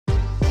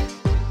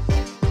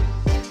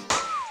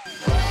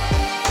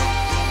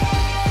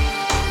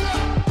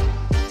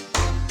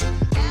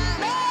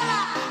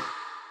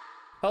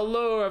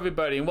Hello,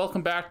 everybody, and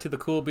welcome back to the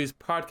Cool Bees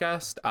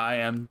podcast. I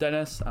am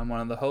Dennis. I'm one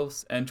of the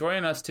hosts, and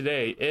joining us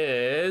today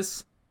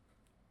is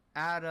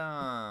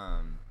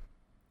Adam.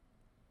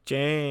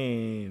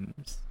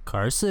 James.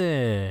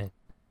 Carson.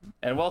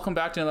 and welcome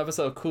back to another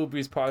episode of Cool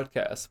Bees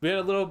podcast. We had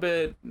a little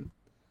bit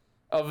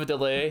of a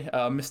delay.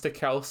 Mr.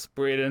 Kels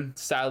Braden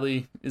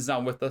sadly is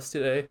not with us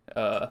today.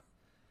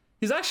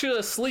 He's actually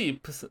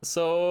asleep,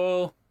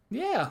 so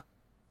yeah.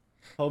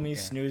 Homie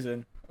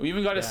snoozing. We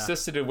even got his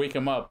sister to wake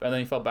him up, and then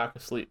he fell back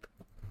asleep.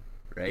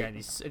 Right? Yeah, and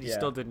he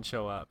still didn't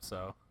show up,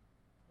 so.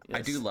 Yes.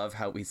 I do love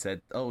how we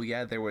said, oh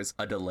yeah, there was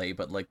a delay,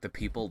 but like the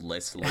people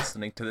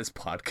listening to this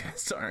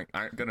podcast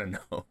aren't gonna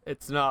know.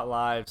 It's not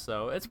live,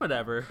 so it's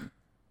whatever.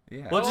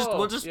 Yeah.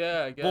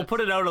 We'll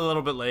put it out a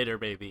little bit later,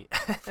 maybe.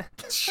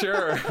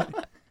 Sure.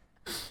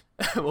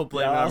 We'll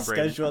blame Yeah, it I'll on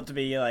Braden. schedule it to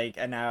be like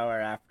an hour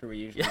after we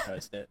usually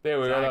post it. There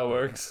we go. That Exactly.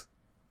 works.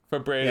 For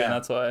Braden, Yeah.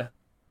 that's why.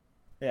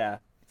 Yeah,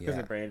 because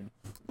Yeah. of Braden.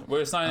 We're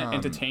just not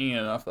entertaining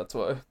enough, that's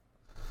why.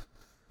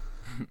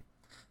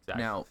 Exactly.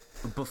 Now,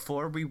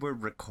 before we were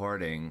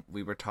recording,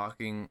 we were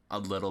talking a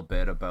little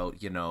bit about,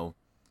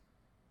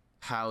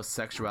 how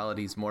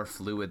sexuality is more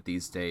fluid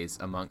these days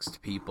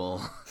amongst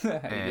people.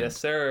 And, Yes,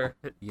 sir.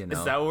 You know,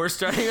 Is that what we're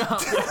starting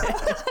off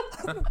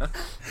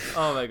with?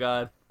 Oh my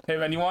god. Hey,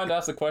 man, you wanted to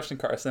ask the question,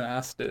 Carson.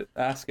 Ask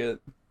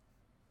it.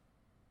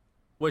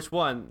 Which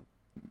one?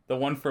 The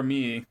one for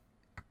me.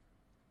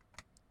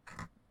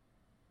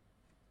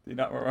 Do you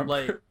not remember?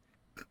 Like,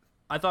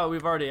 I thought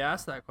we've already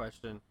asked that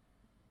question.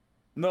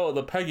 No,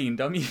 the pegging,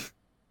 dummy.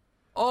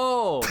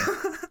 Oh!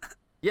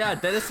 Yeah,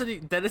 Dennis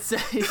said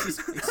he's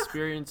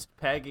experienced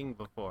pegging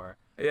before.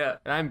 Yeah.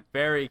 And I'm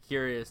very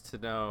curious to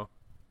know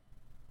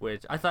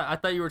which. I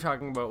thought you were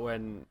talking about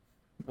when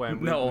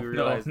No, we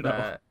realized no.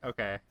 that.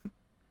 Okay.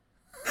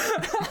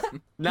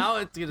 Now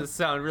it's gonna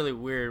sound really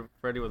weird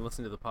for anyone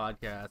listening to the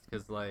podcast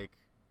because like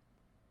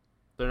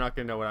they're not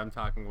gonna know what I'm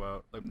talking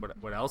about, like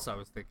what else I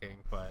was thinking.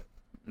 But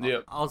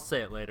Yep. I'll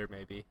say it later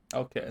maybe.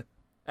 Okay.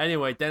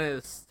 Anyway,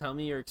 Dennis, tell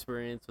me your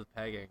experience with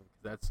pegging.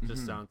 That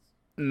just sounds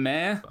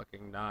Meh.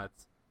 fucking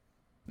nuts.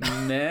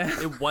 Meh.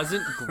 It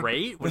wasn't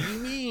great. What do you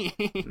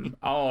mean?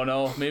 I don't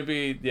know.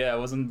 Maybe, yeah, it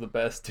wasn't the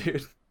best,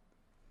 dude.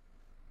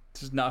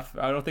 Just not.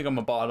 I don't think I'm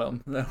a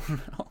bottom. I don't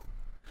know.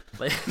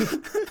 Like,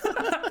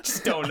 I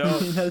just don't know.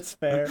 That's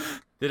fair.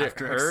 did it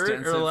After hurt or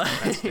extensive like?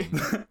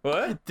 testing.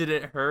 What? Did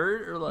it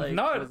hurt or like?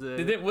 Not. Was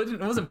It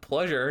wasn't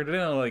pleasure. It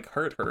didn't like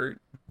hurt.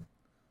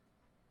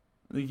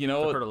 You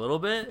know. It hurt a little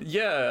bit.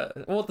 Yeah.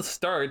 Well, at the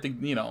start,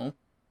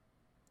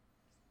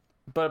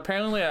 But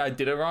apparently, I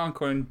did it wrong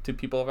according to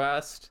people have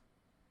asked.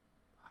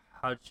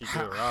 How'd you do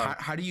how, it wrong?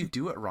 how do you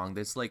do it wrong?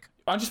 There's like,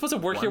 Aren't you supposed to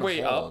work your One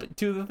way hole. up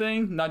to the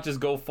thing, not just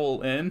go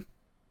full in?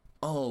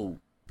 oh,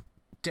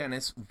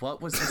 Dennis,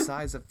 what was the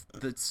size of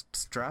the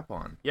strap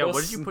on? Yeah, Well,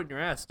 what did you put in your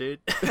ass, dude?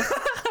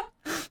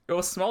 It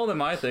was smaller than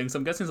my thing, so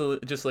I'm guessing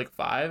it's just like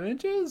 5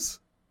 inches.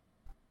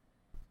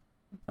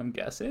 I'm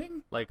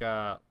guessing. Like,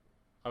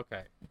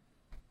 okay.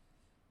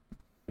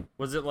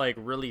 Was it like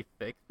really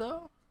thick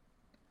though?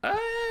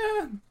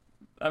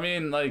 I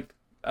mean, like,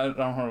 I don't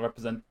know how to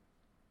represent.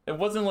 It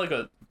wasn't like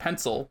a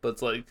pencil, but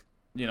it's like,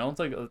 it's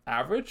like an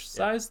average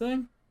size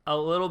thing. A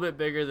little bit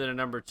bigger than a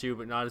number 2,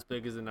 but not as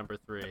big as a number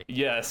 3.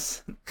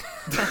 Yes.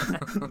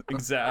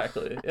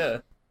 Exactly. Yeah.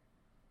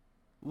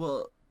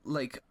 Well,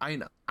 like I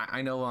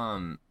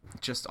know.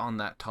 Just on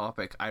that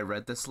topic, I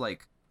read this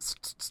like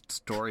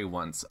story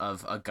once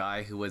of a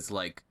guy who was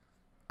like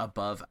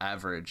above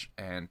average,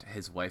 and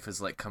his wife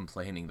is like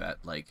complaining that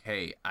like,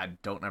 hey, I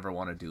don't ever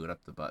want to do it up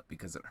the butt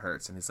because it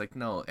hurts, and he's like,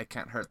 no, it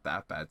can't hurt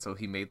that bad. So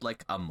he made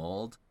like a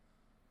mold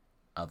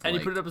of And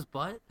like, he put it up his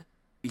butt?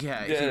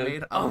 Yeah. he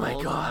made a Oh my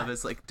mold God. of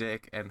his like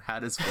dick and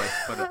had his wife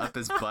put it up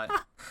his butt,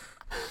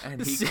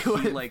 and he, See he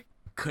what- like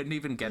couldn't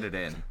even get it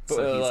in. But,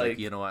 So he's like- like,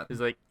 you know what? He's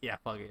like, yeah,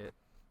 fuck it.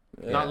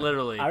 Yeah. Not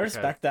literally. I because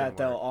respect it that didn't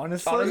though. work.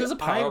 Honestly, Oh, this is a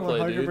power I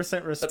play, dude.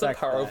 100% respect That's a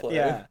power that. play.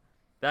 Yeah.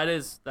 That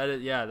is that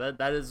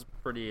is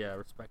pretty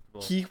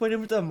respectable. He went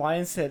in with the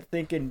mindset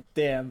thinking,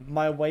 damn,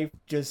 my wife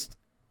just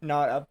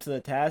not up to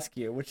the task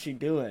here. What's she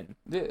doing?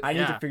 Yeah. I need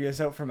to Yeah. figure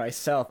this out for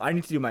myself. I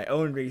need to do my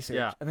own research.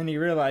 Yeah. And then he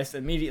realized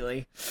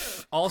immediately,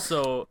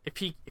 Also, if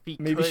he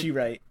maybe could, she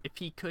right. if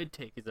he could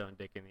take his own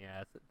dick in the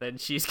ass, then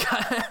she's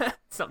got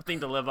something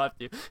to live up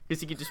to.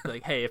 Because he could just be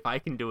like, hey, if I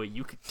can do it,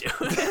 you could do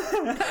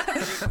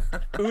it.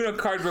 Uno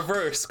card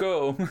reverse.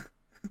 Go.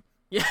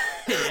 Yeah,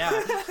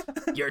 yeah.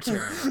 Your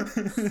turn.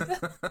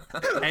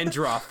 And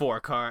draw 4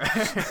 cards.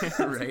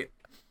 Right?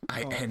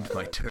 I end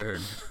my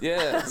turn.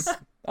 Yes.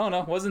 I don't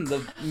know. Wasn't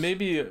the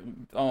maybe I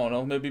don't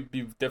know. Maybe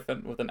be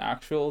different with an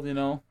actual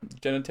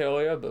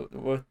genitalia, but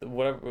with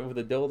whatever with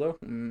a dildo.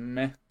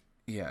 Meh.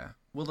 Yeah.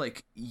 Well,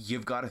 like,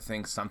 you've got to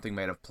think something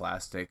made of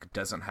plastic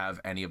doesn't have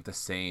any of the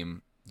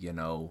same,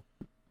 Aren't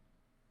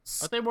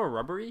they more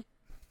rubbery?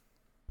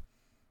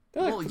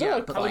 They're Well,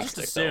 yeah, but I would like, just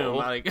plastic, assume, though.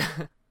 like,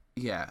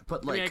 yeah,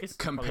 but I mean, I like, guess it's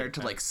probably compared to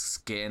like depends.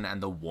 skin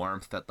and the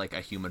warmth that like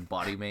a human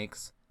body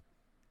makes.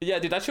 Yeah,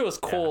 dude, that shit was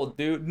cold,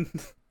 dude.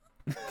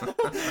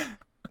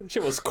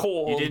 Shit was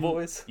cold, didn't-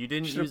 boys. You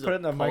didn't Should've use put it a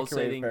in the microwave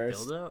pulsating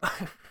first.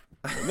 dildo?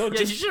 No, Yeah,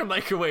 just you should have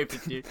microwaved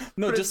it, dude.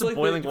 no, Put it in just some like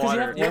boiling because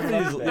water. you have to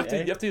use, Warm you have up to, it,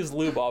 you have to use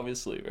lube,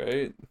 obviously,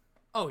 right?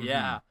 Oh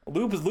yeah.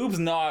 Lube's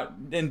not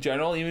in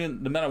general.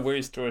 Even no matter where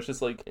you store, it's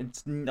just like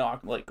it's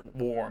not like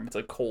warm. It's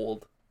like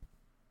cold.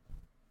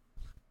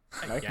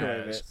 I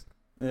Microwave guess. it.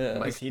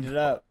 Yeah. Just heat it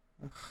up.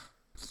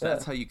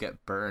 That's how you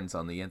get burns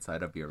on the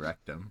inside of your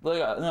rectum. Like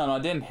no, I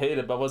didn't hate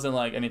it, but it wasn't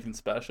like anything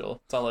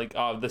special. It's not like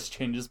oh, this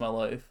changes my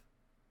life.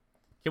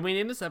 Can we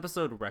name this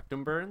episode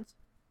Rectum Burns?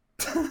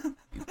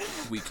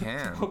 We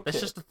can.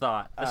 That's just a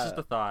thought. That's just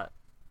a thought.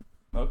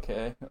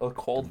 Okay, a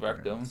cold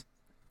rectum.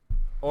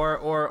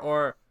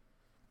 Or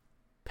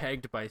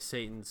pegged by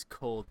Satan's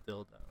cold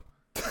dildo.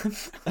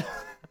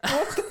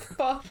 What the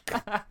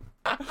fuck?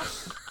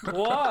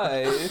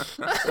 Why?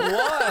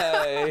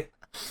 Why?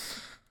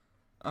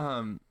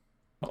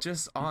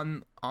 Just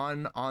on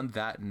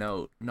that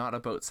note, not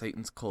about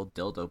Satan's cold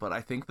dildo, but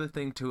I think the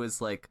thing too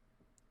is like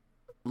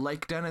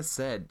Dennis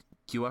said,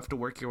 you have to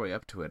work your way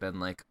up to it, and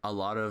like a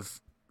lot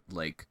of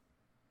like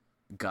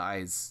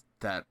guys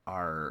that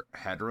are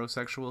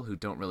heterosexual who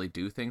don't really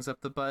do things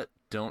up the butt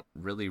don't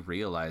really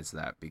realize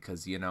that,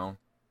 because you know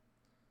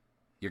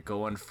you're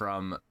going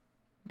from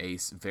a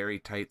very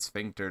tight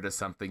sphincter to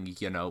something,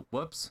 you know,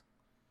 whoops,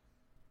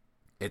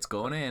 it's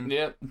going in.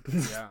 Yep.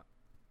 Yeah.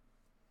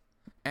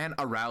 And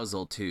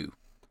arousal too.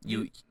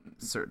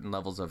 Certain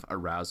levels of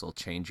arousal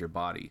change your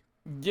body.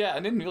 Yeah, I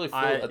didn't really feel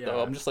that though.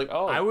 yeah. I'm just like,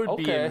 oh, I would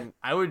be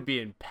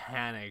okay. in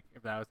panic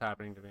if that was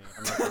happening to me.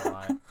 I'm not gonna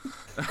lie.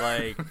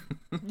 Like,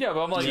 Yeah,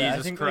 but I'm like, Yeah, I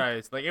Jesus think,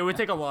 Christ. Like, it would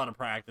take a lot of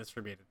practice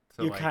for me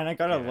to You like, kind of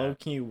gotta do that. low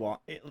key want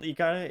it. You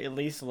gotta at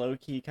least low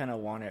key kind of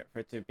want it for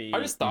it to be.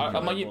 I just thought,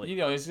 I'm like, enjoyable. you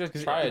know, you just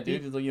 'Cause try it- it,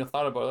 dude. Just, like, you know,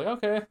 thought about it, like,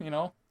 okay, you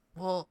know,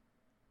 Well,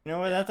 You know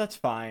what? That's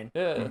fine.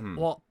 yeah. Mhm.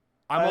 well,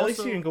 I'm At also least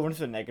you didn't go into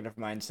the negative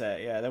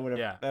mindset. Yeah, that would have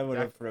Yeah, that would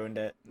have ruined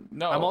it.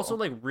 No, I'm also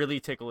like really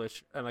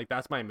ticklish, and like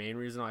that's my main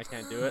reason I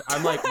can't do it.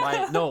 I'm like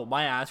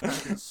my ass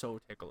crack is so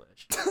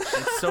ticklish.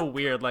 It's so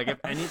weird. Like if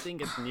anything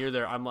gets near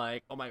there, I'm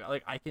like, oh my god,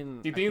 like I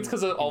can. Do you think it's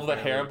because of all the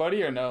hair,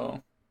 buddy, or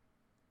no?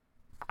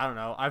 I don't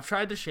know. I've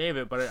tried to shave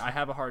it, but I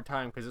have a hard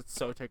time because it's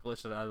so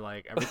ticklish that I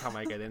like every time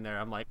I get in there,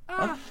 I'm like,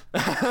 ah.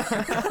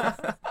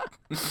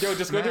 Yo,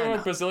 just go to Man.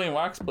 a Brazilian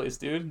wax place,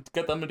 dude.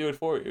 Get them to do it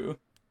for you.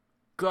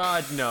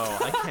 God no,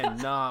 I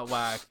cannot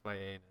wax my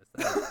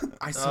anus.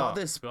 I saw Oh,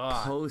 this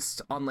God.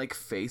 post on like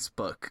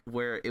Facebook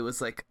where it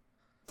was like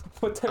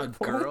What type a of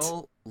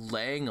girl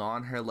laying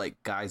on her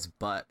like guy's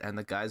butt, and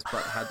the guy's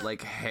butt had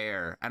like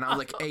hair, and I'm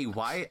like, hey,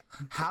 why?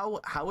 How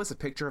is a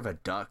picture of a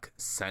duck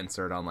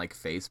censored on like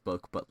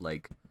Facebook, but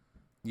like,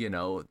 you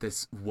know,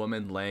 this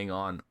woman laying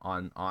on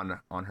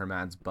her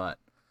man's butt,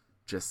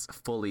 just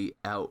fully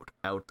out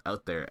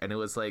there, and it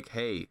was like,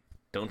 hey,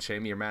 don't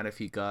shame your man if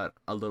he got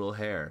a little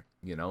hair,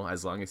 you know,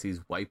 as long as he's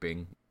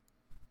wiping.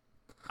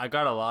 I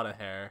got a lot of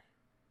hair.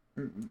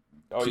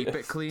 Oh, Keep yeah.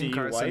 it clean, Do you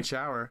Carson. wipe?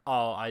 Shower.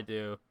 Oh, I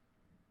do.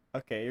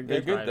 Okay, you're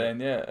You're good. good Right. then,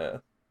 yeah.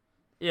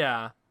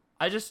 Yeah,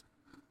 I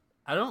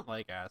don't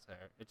like ass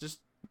hair. It just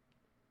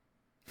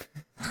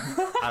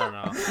I don't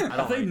know. I I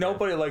don't think like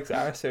nobody likes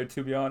ass hair,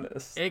 to be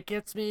honest. It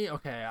gets me.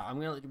 Okay, I'm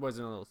gonna let you boys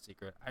in a little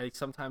secret. I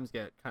sometimes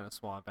get kind of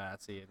swamp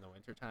assy in the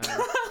wintertime.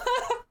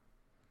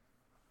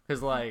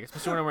 Cause like,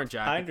 especially when I'm wearing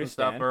jackets and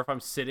stuff, understand. or if I'm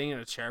sitting in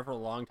a chair for a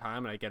long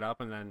time and I get up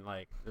and then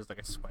like there's like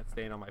a sweat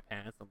stain on my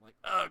pants, I'm like,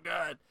 oh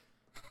god,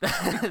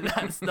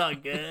 that's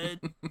not good.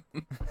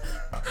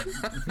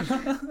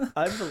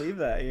 I believe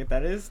that.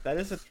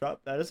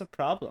 That is a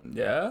problem.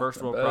 Yeah.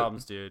 First world I bet.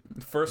 problems, dude.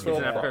 First He's world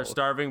in Africa problems.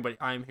 starving, but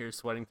I'm here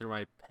sweating through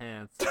my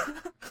pants.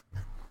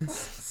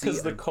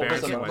 Because the cold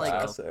is embarrassing on my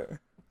myself. ass hair.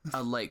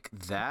 Like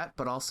that,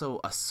 but also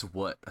a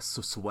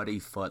sweaty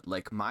foot.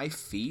 Like my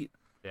feet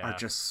Yeah. are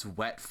just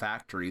sweat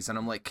factories, and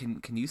I'm like,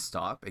 can you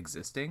stop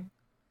existing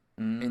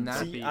Mm. in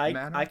that See,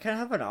 manner? I kind of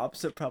have an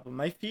opposite problem.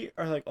 My feet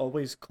are like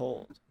always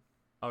cold,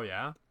 Oh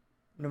yeah.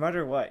 no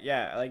matter what.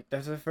 Yeah, like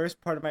there's the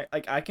first part of my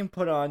like I can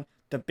put on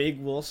the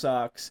big wool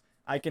socks.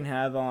 I can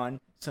have on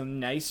some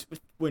nice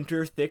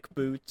winter thick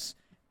boots,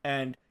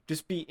 and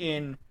just be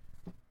in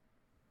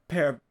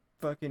pair of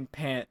fucking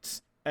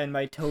pants, and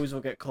my toes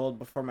will get cold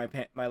before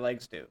my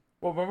legs do.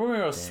 Well, remember when we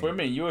were Dang.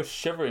 swimming, you were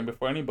shivering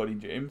before anybody,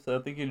 James. So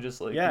I think you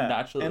just like Yeah,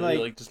 naturally and, like,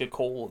 like- just get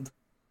cold.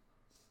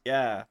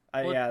 Yeah,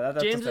 Well,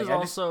 that's James the is thing.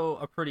 I just- also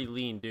a pretty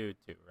lean dude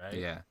too, right?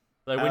 yeah.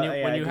 Like when you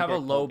yeah, when I you do have a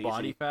get low cold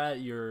body easy. fat,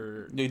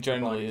 you're You're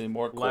generally body's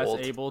more less cold.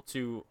 able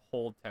to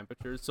hold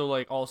temperatures. So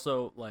like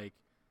also like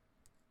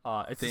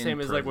it's the Thin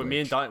same as like when me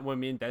and privilege. when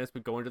me and Dennis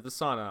would go into the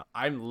sauna.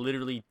 I'm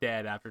literally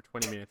dead after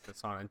 20 minutes in the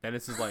sauna, and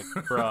Dennis is like,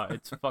 "Bruh,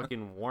 it's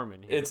fucking warm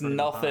in here." It's Put it in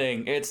the hot."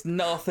 nothing. It's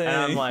nothing. And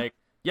I'm like,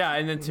 yeah,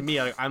 and then to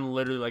me, like, I'm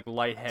literally like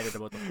lightheaded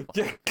about the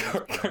yeah,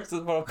 fucking thing.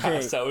 Carson's about to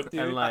pass Okay, out, dude.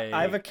 And like,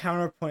 I have a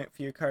counterpoint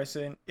for you,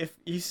 Carson. If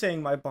you're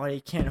saying my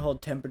body can't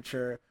hold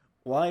temperature,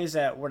 why is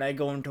that when I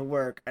go into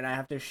work and I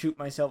have to shoot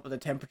myself with a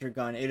temperature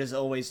gun, it is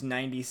always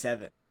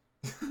 97?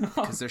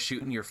 Because they're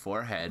shooting your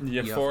forehead.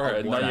 Your You have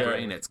forehead, a warm not your-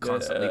 brain. It's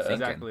constantly yeah,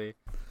 thinking. exactly.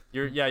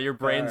 Your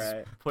brain's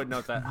Alright. putting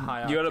out that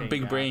high. You got a octane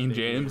big gas, brain,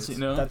 baby. James. It's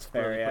You know. That's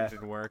fair, really yeah. putting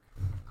it in work.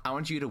 I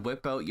want you to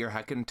whip out your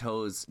heckin'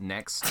 toes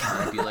next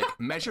and be like,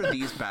 measure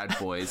these bad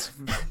boys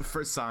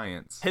for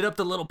science. Hit up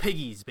the little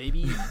piggies,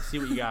 baby. See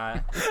what you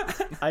got.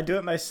 I do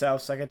it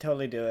myself, so I can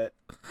totally do it.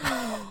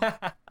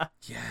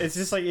 Yes. It's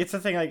just like it's a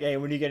thing. Like, hey,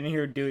 when you get in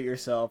here, do it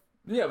yourself.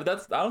 Yeah, but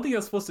I don't think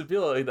it's supposed to be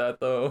like that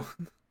though.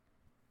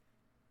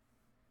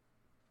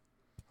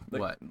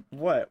 What?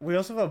 What? We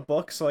also have a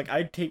book, so like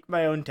I take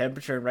my own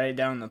temperature and write it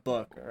down in the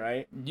book,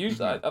 right?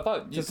 Usually, I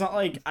thought. So it's not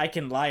like I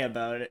can lie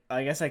about it.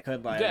 I guess I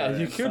could lie. Yeah, about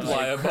you it, could but,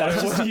 lie like, about that's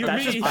it. just- What do you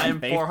that's just mean? bad I'm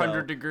faith,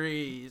 400 though.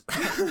 degrees.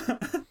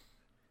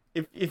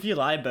 If you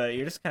lie about it,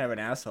 you're just kind of an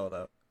asshole,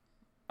 though.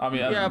 I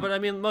mean, Yeah, but I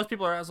mean, most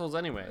people are assholes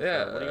anyway. So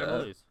Yeah, what are you gonna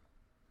lose?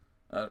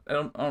 I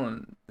don't.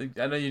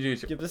 I know you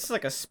do. Yeah, this is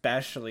like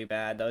especially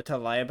bad though to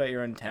lie about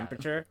your own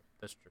temperature.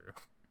 That's true.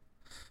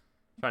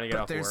 Trying to get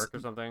But off there's- work or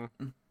something.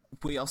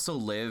 We also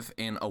live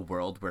in a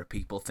world where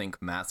people think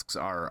masks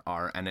are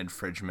an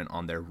infringement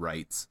on their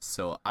rights.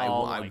 So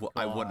Oh I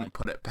my wouldn't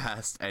put it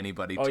past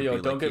anybody Oh, to yo,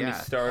 be don't like, get yeah,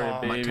 me started,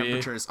 Oh, my baby.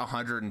 temperature is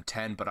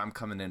 110, but I'm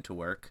coming into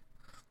work.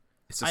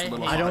 It's just I a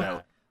little hate I don't- hot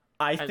out.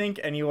 I And- think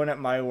anyone at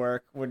my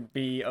work would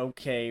be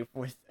okay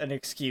with an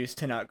excuse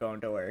to not go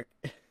into work.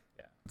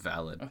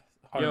 Valid.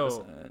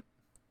 100%.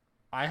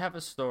 I have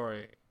a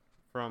story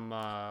from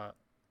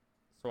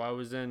so I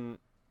was in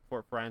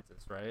Fort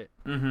Francis, right?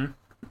 Mm-hmm.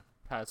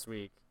 Past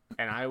week,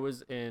 and I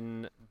was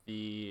in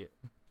the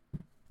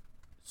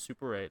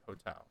Super 8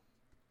 hotel.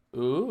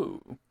 Ooh,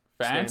 staying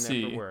there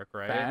fancy. for work,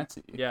 right?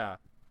 Fancy. Yeah.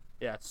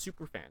 Yeah, it's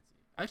super fancy.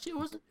 Actually,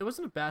 it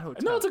wasn't a bad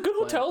hotel. No, it's a good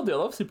but hotel. They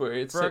love Super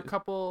 8. It's For like, a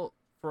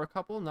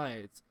couple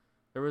nights,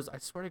 there was, I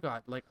swear to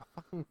God, like a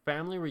fucking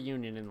family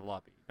reunion in the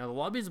lobby. Now the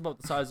lobby is about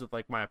the size of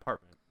like my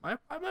apartment. My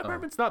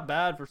apartment's not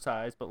bad for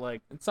size, but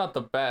like it's not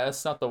the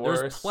best, not the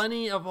there's worst.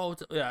 plenty of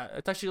hotel. Yeah,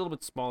 it's actually a little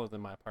bit smaller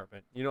than my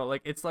apartment. You know,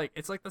 like it's like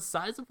the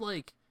size of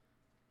like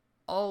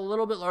a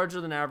little bit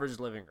larger than average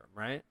living room,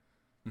 right?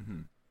 Mm-hmm.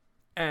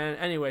 And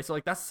anyway, so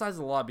like that's the size of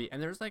the lobby,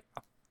 and there's like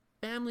a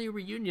family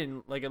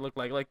reunion. Like it looked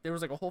like there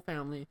was like a whole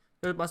family.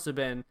 There must have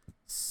been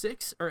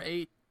 6 or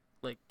 8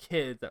 like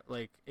kids that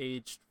like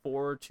aged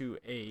 4 to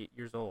 8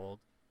 years old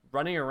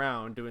running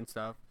around doing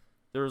stuff.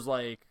 There was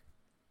like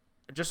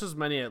just as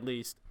many at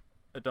least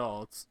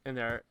adults in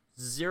there,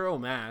 0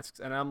 masks,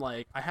 and I'm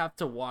like, I have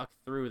to walk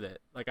through that.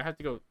 Like I have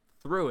to go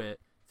through it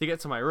to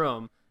get to my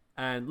room,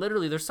 and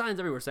literally there's signs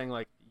everywhere saying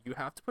like you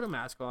have to put a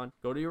mask on,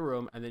 go to your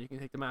room, and then you can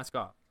take the mask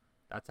off.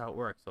 That's how it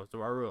works. Those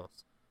are our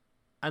rules.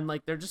 And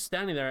like they're just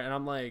standing there, and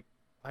I'm like,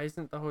 why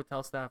isn't the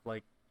hotel staff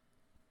like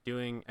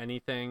doing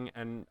anything?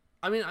 And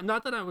I mean,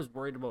 not that I was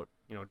worried about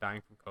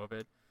dying from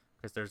COVID,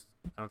 because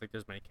I don't think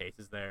there's many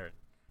cases there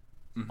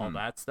and all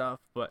that stuff.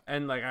 But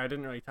and like I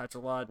didn't really touch a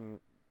lot, and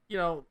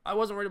I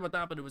wasn't worried about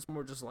that. But it was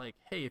more just like,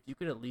 hey, if you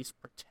could at least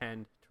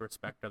pretend to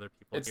respect other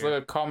people. It's here,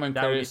 like a common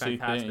that would be courtesy thing.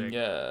 fantastic.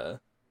 Yeah.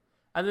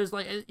 And there's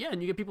like, yeah,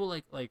 and you get people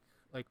like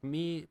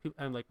me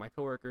and like my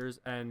coworkers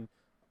and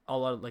a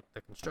lot of like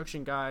the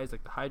construction guys,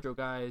 like the hydro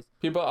guys.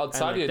 People And,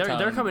 outside like, of your town.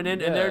 they're coming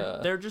in and yeah.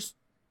 they're just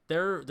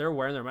they're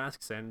wearing their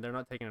masks in. They're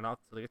not taking it off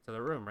until they get to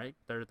their room, right?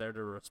 They're there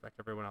to respect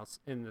everyone else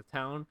in the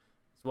town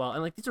as well.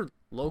 And like these are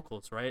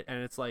locals, right?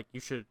 And it's like you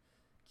should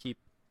keep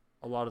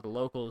a lot of the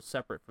locals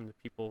separate from the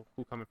people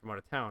who come in from out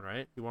of town,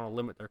 right? You want to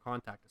limit their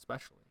contact,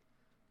 especially.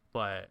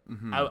 But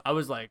I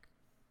was like,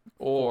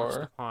 forced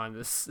Or upon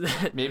this.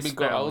 maybe this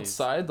go family's-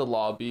 outside the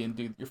lobby and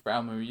do your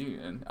family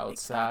reunion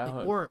outside.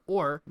 Exactly.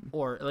 Or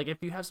like if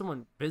you have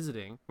someone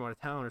visiting from out of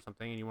town or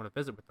something and you want to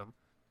visit with them,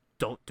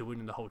 don't do it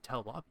in the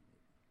hotel lobby.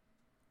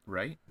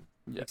 Right?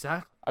 Yeah.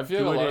 Exactly. I feel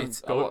Do a it lot in-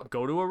 of,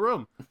 go to a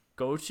room.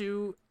 Go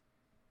to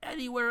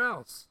anywhere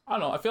else. I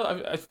don't know.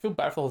 I feel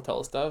bad for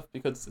hotel stuff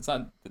because it's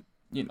not,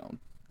 Yeah,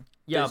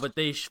 There's- but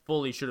they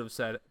fully should have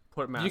said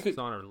put masks could-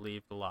 on or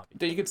leave the lobby.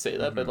 you could say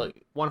that, but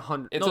like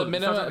 100. It's no, a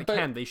minimum- It's not that but- they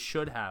can. They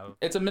should have.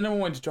 it's a minimum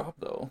wage job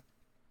though.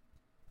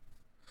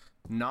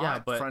 Not Yeah,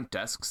 but- front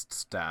desk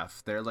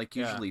staff. They're like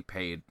Yeah. usually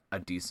paid a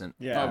decent.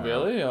 Yeah. Oh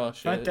really? Oh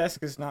shit. Front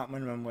desk is not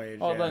minimum wage.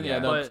 Oh then yeah, Yeah.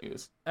 no But-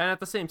 excuse. And at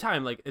the same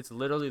time, like it's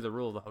literally the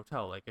rule of the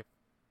hotel. Like if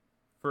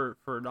for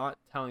not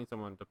telling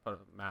someone to put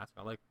a mask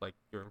on, like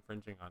you're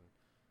infringing on.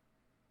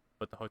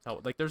 But the hotel,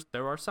 like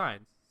there are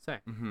signs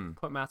saying Mm-hmm.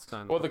 put masks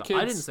on. Well, the I kids-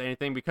 didn't say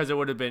anything because it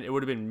would have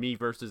been me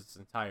versus this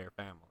entire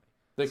family.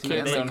 The See,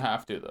 kids they- don't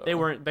have to though.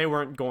 They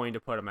weren't going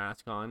to put a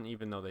mask on,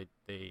 even though they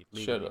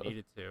legally Should've.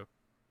 needed to.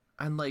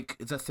 And like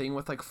the thing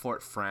with like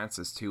Fort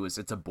Francis too is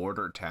it's a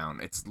border town.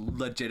 It's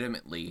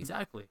legitimately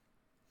Exactly.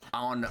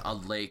 on a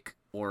lake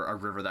or a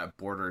river that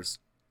borders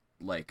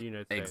like The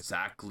United States.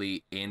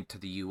 exactly into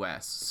the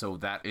U.S. So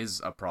that is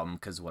a problem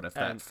because what if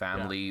And- that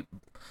family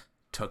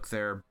took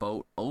their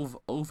boat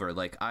over?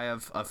 Like I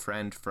have a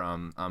friend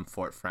from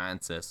Fort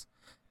Francis,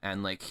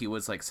 and like he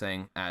was like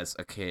saying as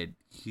a kid,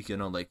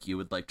 like you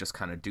would like just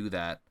kind of do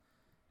that,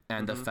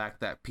 and the fact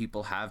that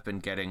people have been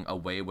getting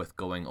away with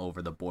going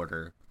over the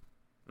border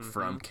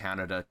from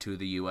Canada to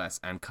the U.S.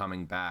 and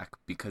coming back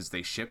because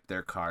they ship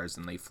their cars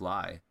and they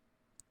fly.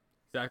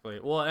 Exactly.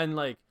 Well, and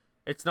like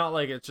It's not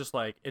like it's just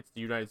like it's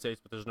the United States,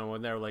 but there's no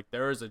one there. Like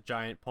there is a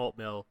giant pulp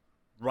mill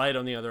right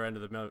on the other end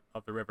of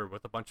the river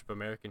with a bunch of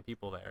American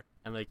people there,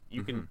 and like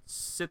you can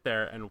sit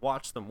there and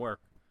watch them work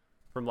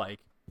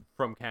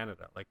from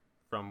Canada, like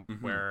from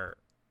where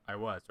I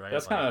was, right?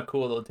 That's Like, kind of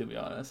cool though, to be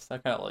honest. I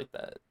kind of like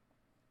that.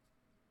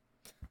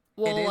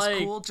 well, it is like,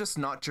 cool, just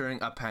not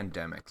during a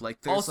pandemic.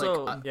 Like there's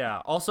also, like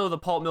also the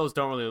pulp mills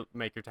don't really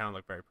make your town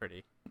look very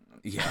pretty.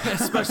 yeah.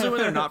 Especially when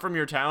they're not from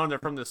your town, they're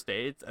from the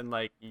States, and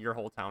like your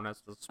whole town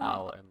has to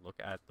smell and look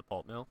at the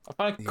pulp mill. I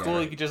find it Yeah.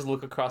 cool you could just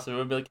look across the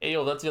river and be like, hey,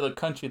 yo, that's the other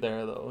country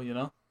there, though, you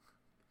know?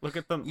 Look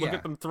at them Yeah.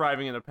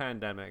 thriving in a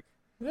pandemic.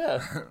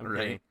 Yeah. I'm Right.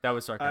 kidding. That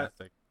was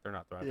sarcastic. They're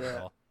not thriving at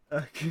yeah. all.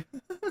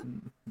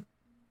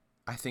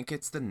 I think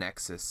it's the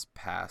Nexus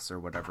Pass or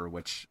whatever,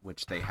 which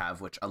they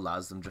have, which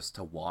allows them just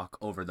to walk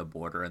over the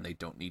border and they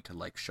don't need to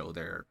like show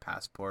their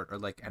passport or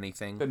like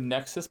anything. The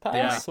Nexus Pass?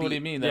 Yeah. What do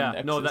you mean? The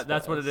Yeah, no, Nexus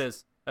that's what it Pass?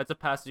 is. That's a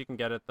pass you can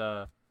get at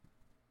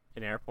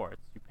in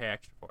airports. You pay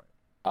extra for it.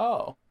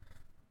 Oh.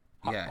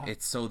 Yeah,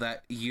 it's so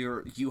that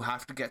you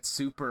have to get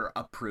super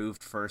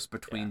approved first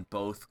between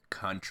both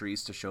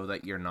countries to show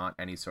that you're not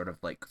any sort of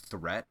like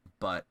threat,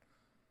 but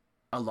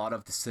a lot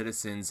of the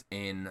citizens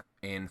in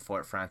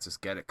Fort Francis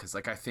get it because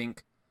like I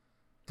think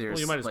there's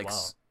you might as like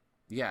well.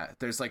 yeah,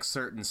 there's like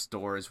certain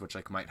stores which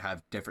like might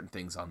have different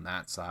things on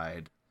that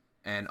side,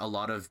 and a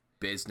lot of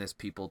business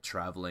people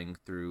traveling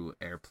through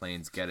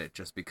airplanes get it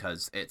just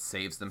because it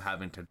saves them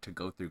having to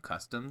go through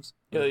customs.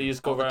 Yeah, you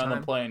just go all the right on the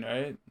time. plane,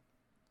 right?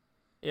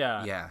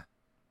 Yeah. Yeah.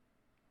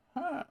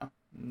 Huh.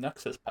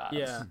 Nexus Pass.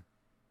 Yeah.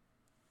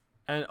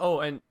 And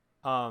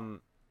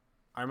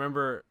I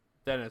remember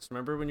Dennis.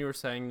 Remember when you were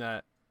saying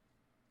that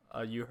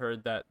you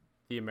heard that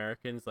the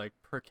Americans like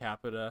per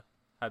capita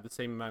had the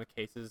same amount of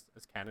cases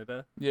as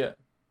Canada? Yeah.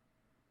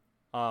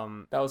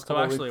 That was so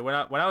couple actually when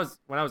I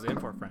was in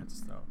Fort Francis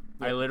though,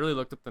 I Yeah. literally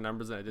looked up the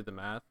numbers and I did the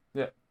math.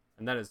 Yeah.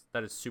 And that is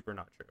super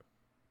not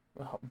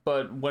true.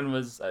 But when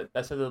was...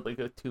 I said that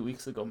like 2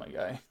 weeks ago, my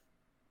guy.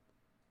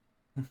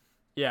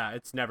 Yeah,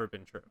 it's never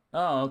been true.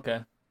 Oh,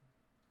 okay.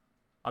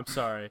 I'm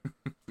sorry.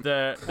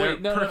 The Wait,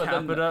 no, per no, no,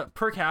 capita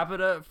per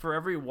capita for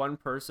every one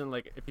person,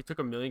 like if you took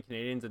 1 million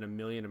Canadians and 1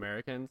 million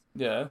Americans,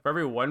 Yeah. for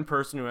every one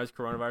person who has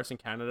coronavirus in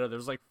Canada,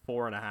 there's like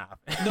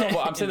 4.5. No,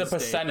 but I'm saying in the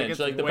States. percentage. it's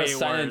Like, the way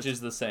percentage worse.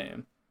 is the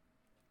same.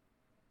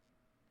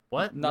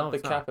 What? Not No, the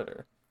it's not.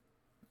 capita.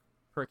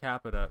 Per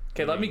capita.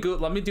 Okay, let me go.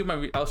 Let me do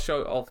my.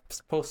 I'll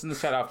post in the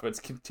chat afterwards.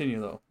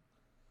 Continue though.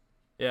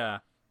 Yeah.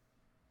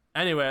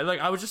 Anyway, like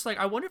I was just like,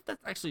 I wonder if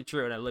that's actually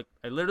true, and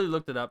I literally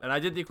looked it up, and I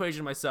did the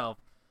equation myself.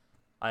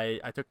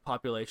 I took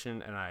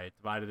population and I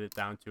divided it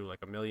down to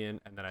like 1 million,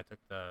 and then I took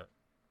the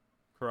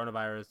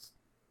coronavirus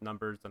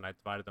numbers and I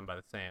divided them by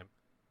the same,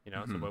 you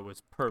know, so it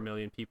was per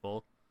million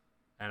people,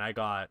 and I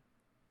got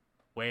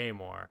way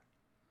more.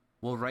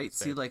 Well, right.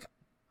 See, Fair. like,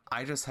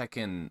 I just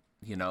heckin',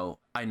 you know,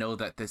 I know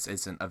that this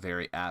isn't a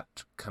very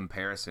apt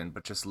comparison,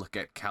 but just look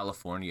at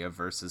California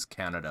versus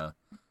Canada.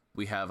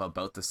 We have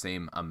about the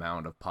same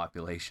amount of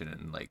population,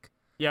 and like,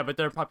 Yeah, but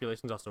their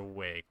population's also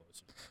way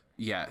closer.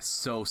 yeah,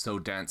 so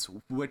dense.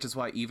 Which is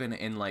why even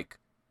in like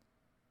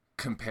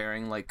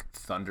comparing like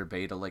Thunder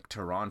Bay to like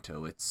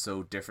Toronto, it's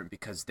so different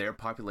because their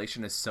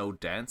population is so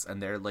dense,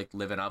 and they're like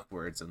living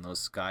upwards in those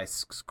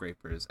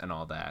skyscrapers and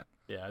all that.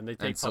 Yeah, and they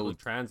take And so- public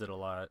transit a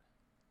lot.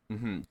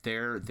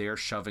 They're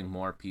shoving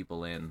more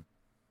people in.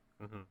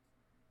 Mhm.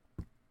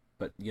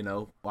 But you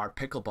know, our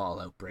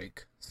pickleball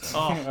outbreak. So.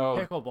 Oh,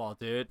 Oh. pickleball,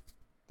 dude.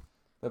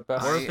 The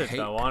best. I Worth it hate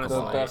though, pickleball. The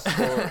honestly. best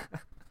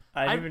sport.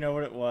 I didn't I- even know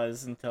what it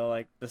was until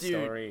like the Dude.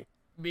 story.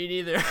 Me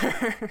neither.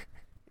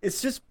 It's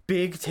just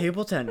big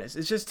table tennis.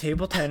 It's just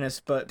table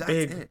tennis, but That's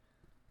big. it.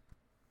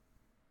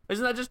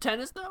 Isn't that just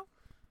tennis though?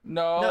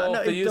 No,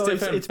 No, they use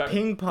different. it's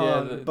ping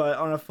pong, but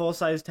on a full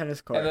size tennis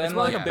court. and then It's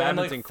more like like a then,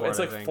 badminton court, it's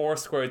I like think. four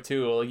square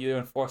too. Like you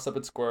doing 4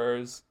 separate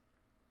squares.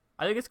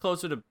 I think it's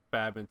closer to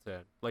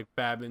badminton, like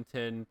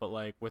badminton, but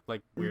like with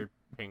like weird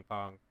ping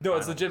pong. No,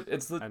 it's paddles legit.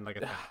 It's and like a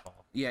tennis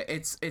ball, Yeah,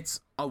 it's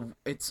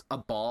a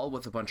ball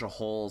with a bunch of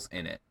holes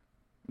in it,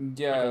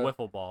 yeah. like a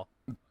wiffle ball,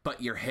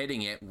 but you're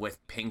hitting it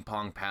with ping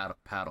pong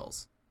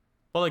paddles.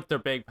 but like they're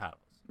big paddles.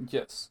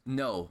 Yes.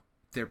 No,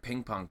 they're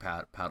ping pong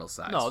paddle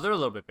size. No, they're a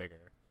little bit bigger.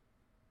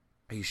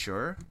 Are you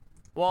sure?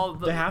 Well,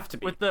 They have to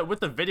be. with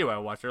the video I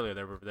watched earlier.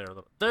 They're a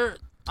little. They're.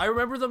 I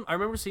remember them. I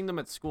remember seeing them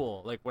at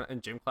school. Like when in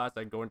gym class,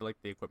 I'd go into like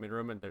the equipment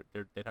room and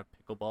they'd have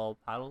pickleball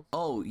paddles.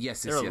 Oh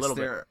yes, They're yes, a yes. little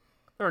bit- They're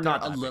They're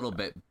not a that little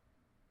big, bit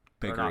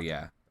bigger. not-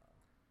 Yeah.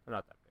 They're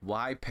not that big.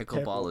 Why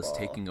pickleball is Pickleball.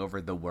 taking over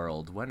the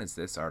world? When is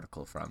this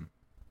article from?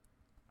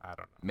 I don't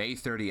know. May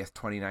 30th,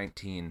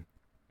 2019.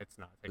 It's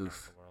not taking over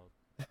Oof. the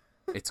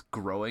world. It's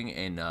growing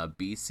in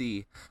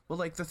BC. Well,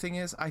 like the thing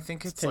is, I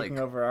think It's it's taking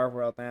like over our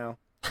world now.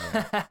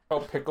 Oh,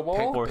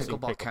 pickleball. Forcing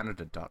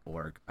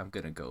pickleballcanada.org. I'm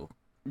gonna go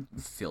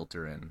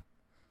filter in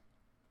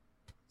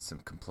some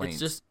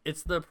complaints.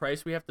 It's the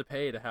price we have to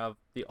pay to have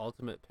the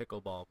ultimate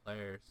pickleball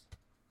players.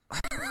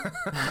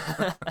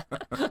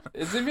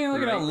 Is it being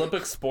like an Right.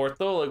 Olympic sport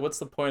though? Like, what's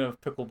the point of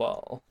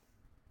pickleball?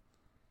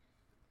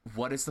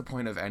 what is the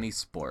point of any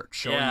sport?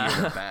 Showing Yeah.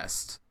 you're the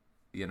best,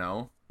 you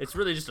know? It's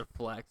really just a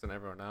flex on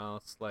everyone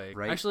else. Like,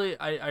 Right. actually,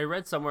 I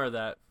read somewhere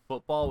that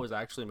football was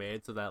actually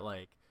made so that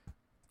like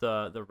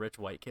the rich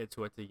white kids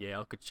who went to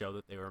Yale could show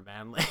that they were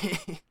manly,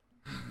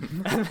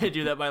 and they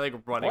do that by like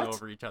running What?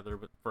 over each other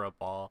for a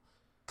ball.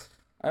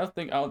 I don't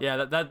think I'll.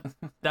 Yeah,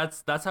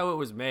 that's how it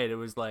was made. It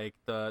was like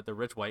the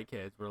rich white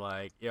kids were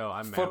like, "Yo,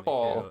 I'm manly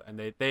Football. too," and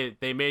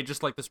they made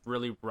just like this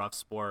really rough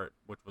sport,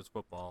 which was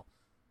football.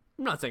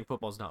 I'm not saying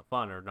football's not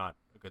fun or not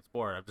a good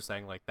sport. I'm just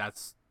saying like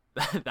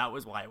that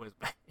was why it was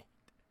made.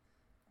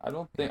 I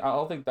don't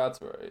think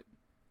that's right.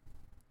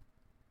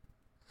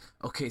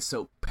 Okay,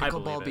 so I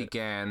believe pickleball it.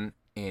 began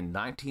in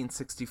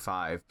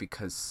 1965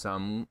 because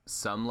some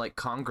like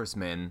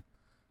congressmen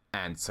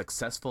and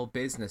successful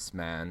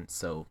businessman,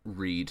 so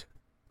Reed,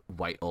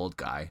 white old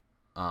guy,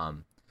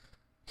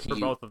 For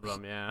both of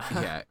them,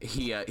 yeah.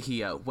 yeah,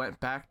 he went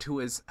back to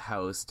his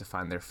house to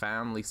find their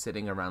family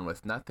sitting around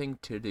with nothing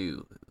to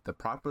do. The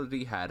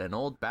property had an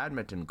old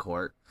badminton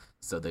court,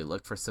 so they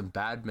looked for some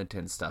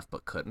badminton stuff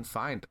but couldn't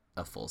find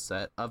a full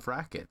set of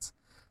rackets.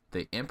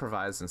 They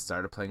improvised and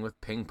started playing with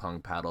ping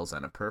pong paddles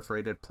and a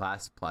perforated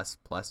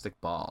plastic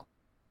ball.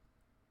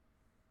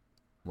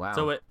 Wow.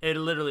 So it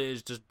literally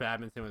is just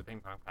badminton with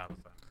ping pong paddles.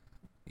 Then.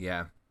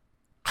 Yeah.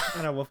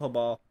 And a wiffle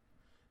ball.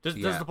 Does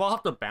Yeah. the ball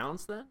have to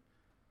bounce then?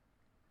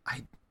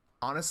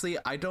 Honestly,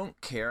 I don't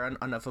care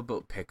enough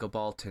about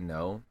pickleball to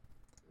know.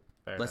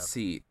 Fair Let's enough.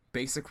 see.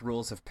 Basic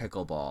rules of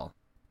pickleball.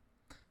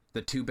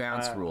 The 2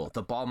 bounce rule.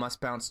 The ball must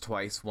bounce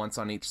twice, once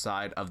on each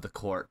side of the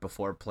court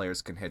before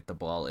players can hit the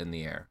ball in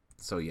the air.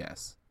 So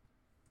yes.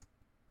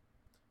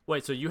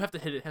 Wait, so you have to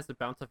hit it. It has to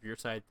bounce off your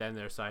side, then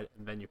their side,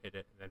 and then you hit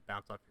it, and then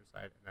bounce off your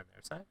side, and then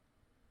their side.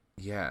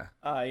 Yeah,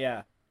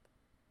 Yeah.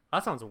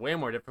 That sounds way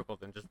more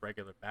difficult than just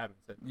regular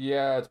badminton.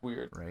 Yeah, it's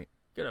weird. right.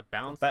 You gotta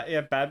bounce.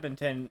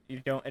 Badminton,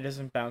 it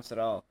doesn't bounce at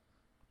all.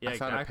 Yeah, I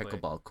found exactly.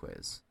 a pickleball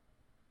quiz.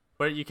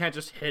 But you can't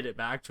just hit it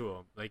back to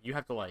them. Like you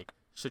have to like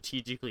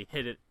strategically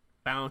hit it,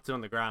 bounce it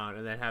on the ground,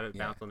 and then have it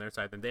Yeah. bounce on their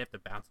side. Then they have to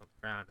bounce on the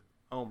ground.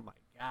 Oh my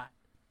god.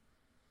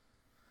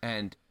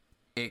 And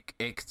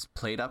it's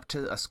played up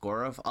to a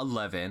score of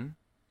 11,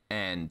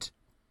 and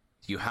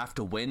you have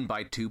to win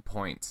by 2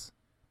 points.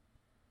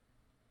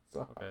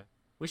 So, Okay.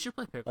 We should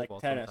play pickleball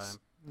Like tennis.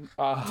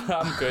 sometime.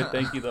 I'm good,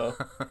 thank you though.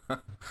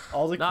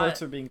 All the Not-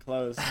 courts are being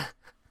closed.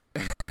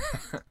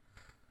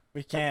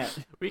 We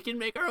can't. We can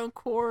make our own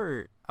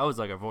court. I was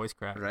like a voice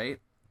crack. Right?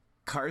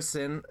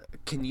 Carson,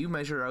 can you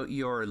measure out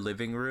your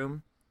living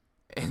room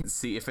and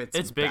see if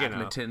It's big enough.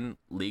 badminton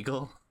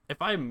legal? If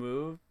I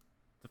move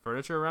the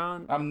furniture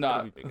around, I'm it'll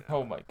not. be big enough.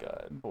 Oh my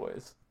god,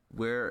 boys.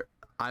 Where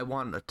I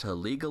want to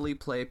legally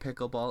play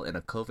pickleball in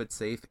a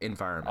COVID-safe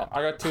environment.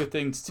 I got 2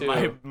 things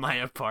too. My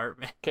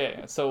apartment.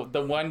 Okay, so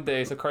the one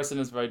day, so Carson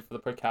is right for the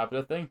per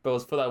capita thing, but it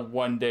was for that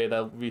one day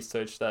that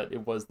researched that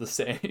it was the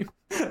same.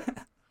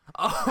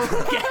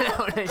 Oh, get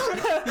out!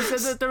 You said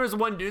that there was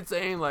one dude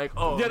saying like,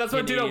 "Oh, Yeah, that's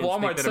what dude at Canadians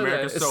Walmart think said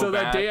America's that. so So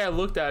that bad." day I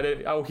looked at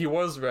it, oh, he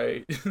was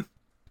right.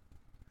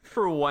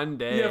 For one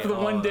day. Yeah, for the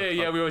one Oh, day,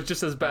 yeah, fuck. we were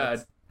just as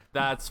bad.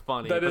 That's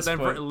funny. That but is then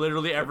for funny.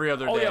 literally every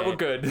other day. Oh yeah, we're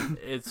good.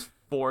 It's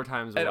 4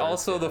 times. And worse,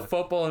 also, the yeah.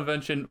 football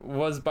invention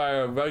was by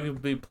a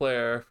rugby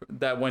player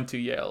that went to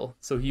Yale.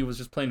 So he was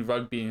just playing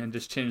rugby and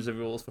just changed the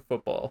rules for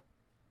football.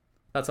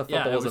 That's how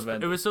football Yeah, was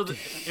invented. it was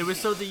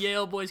so the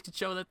Yale boys could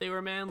show that they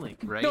were manly.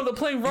 Right? No, they're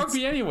playing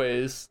rugby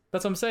anyways.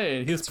 That's what I'm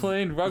saying. He was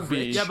playing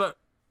rugby. rich. Yeah, but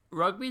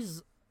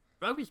rugby's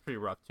pretty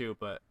rough too.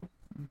 But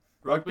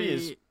Rugby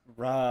is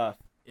rough.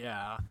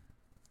 yeah.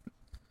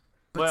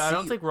 But But I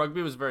don't see- think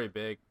rugby was very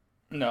big.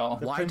 No.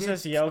 The Why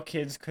Princess did- Yale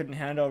kids couldn't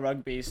handle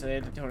rugby, so they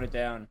had to tone it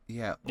down.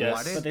 Yeah. Yes.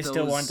 Why did But they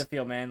still wanted to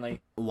feel manly.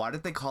 Why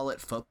did they call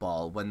it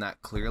football when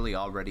that clearly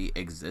already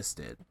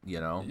existed? You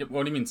know? Yeah,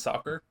 what do you mean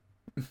soccer?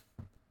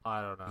 I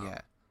don't know.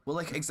 Yeah. Well,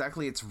 like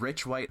exactly, it's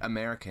rich white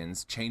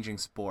Americans changing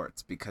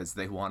sports because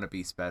they want to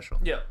be special.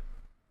 Yeah.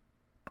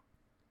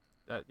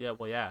 Yeah.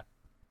 Well, yeah.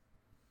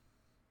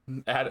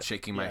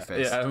 Shaking my Yeah.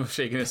 fist. Yeah, I'm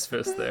shaking his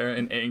fist there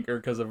in anger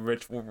because of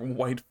rich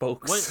white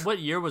folks. What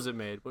year was it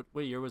made?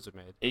 What year was it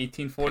made?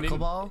 1840.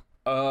 Pickleball?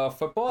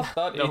 Football. I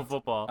thought No,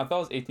 football. I thought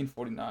it was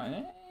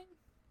 1849.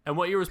 And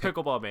what year was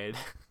pickleball made?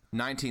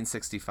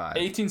 1965.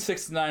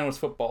 1869 was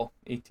football.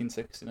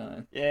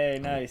 1869. Yay,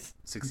 nice.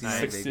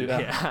 69, Nice. baby. Yeah.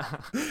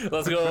 Yeah.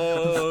 Let's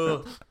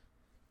go.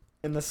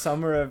 In the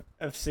summer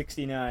of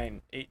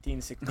 69,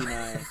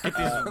 1869. Get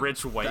these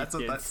rich white That's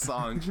what kids that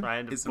song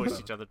trying to is push about.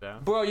 each other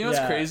down. Bro, you know what's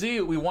Yeah.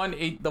 crazy? We won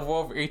the war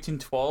of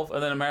 1812,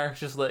 and then America's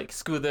just like,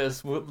 screw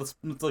this.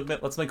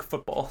 Let's make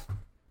football.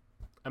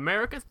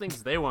 America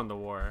thinks they won the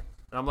war,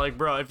 and I'm like,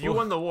 bro, if you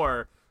won the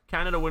war,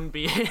 Canada wouldn't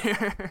be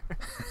here.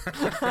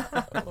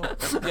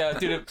 Yeah,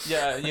 dude.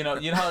 Yeah, you know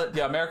how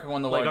America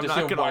won the war. Like, I'm Just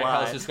not your gonna White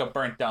House lie. just got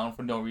burnt down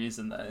for no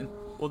reason. Then.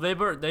 Well, they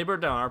burnt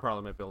down our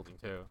Parliament building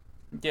too.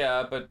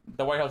 Yeah, but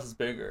the White House is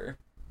bigger.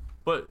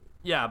 But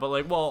yeah, but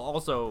like, well,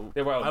 also,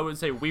 They were- I would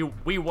say we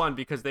won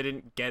because they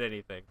didn't get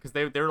anything. Because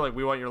they were like,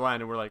 we want your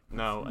land, and we're like,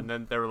 no. And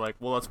then they were like,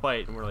 well, let's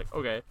fight, and we're like,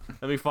 okay.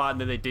 Then we fought,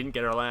 and then they didn't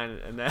get our land,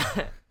 and then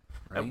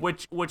right?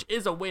 which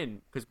is a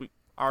win because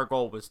our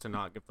goal was to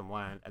not give them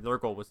land, and their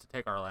goal was to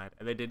take our land,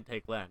 and they didn't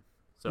take land.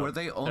 So were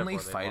they only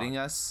therefore they fighting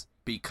lost. us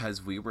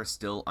because we were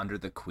still under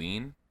the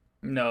queen?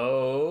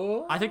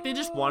 No. I think they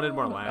just wanted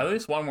more land. At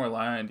least one more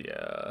land,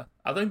 yeah.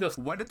 I think this.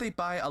 When did they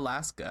buy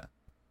Alaska?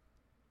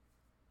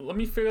 Let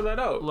me figure that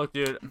out. Look,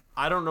 dude,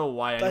 I don't know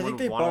why anyone I think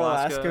they would want bought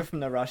Alaska, Alaska from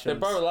the They Russians.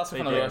 brought Alaska They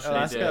from the did. Russians,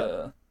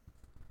 Alaska-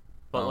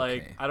 but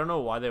like Okay. I don't know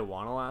why they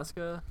want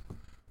Alaska.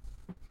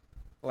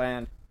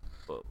 Land.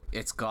 But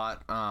It's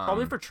got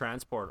probably for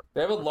transport. They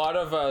have a lot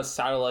of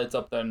satellites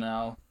up there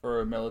now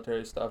for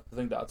military stuff. I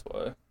think that's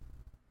why.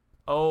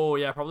 Oh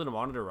yeah, probably to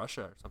monitor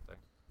Russia or something.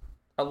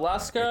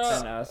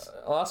 It's-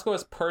 Alaska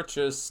was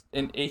purchased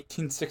in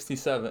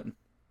 1867.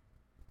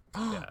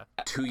 Yeah.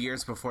 2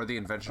 years before the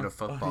invention of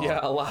football. Yeah,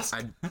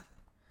 Alaska.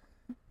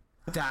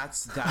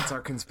 That's our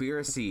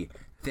conspiracy.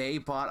 They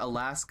bought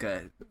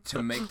Alaska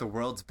to make the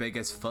world's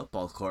biggest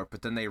football corp,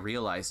 but then they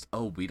realized,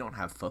 oh, we don't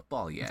have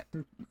football yet.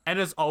 And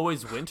it's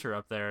always winter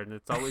up there, and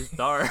it's always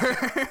dark.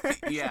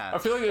 Yeah. I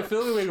feel like it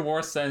would make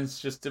more sense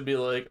just to be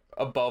like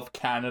above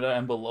Canada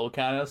and below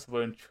Canada, so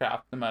we're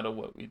trapped no matter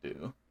what we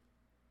do.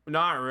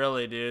 Not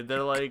really, dude.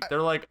 They're like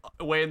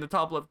way in the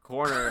top left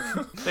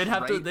corner. They'd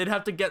have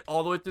Right. to get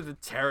all the way through the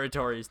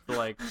territories to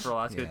like for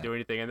Alaska Yeah. to do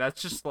anything, and that's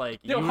just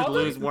like Yo, you how would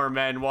lose they- more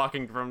men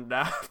walking from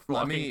down, Let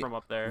walking me from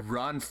up there.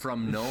 run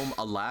from Nome,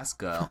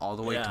 Alaska, all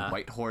the way to Yeah.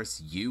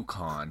 Whitehorse,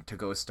 Yukon, to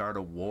go start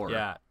a war.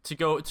 Yeah, to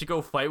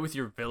go fight with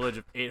your village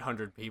of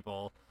 800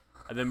 people,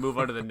 and then move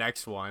on to the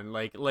next one.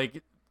 Like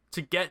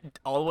to get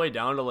all the way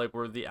down to like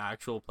where the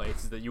actual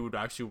places that you would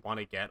actually want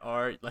to get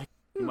are. Like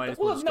you might as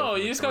well. Well, just go no, to,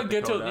 you like, just gotta North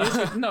get to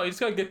Dakota. you just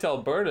gotta get to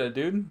Alberta,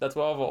 dude. That's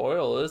where all the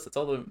oil is. That's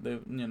all they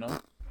you know.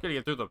 Gotta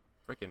get through the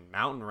freaking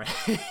mountain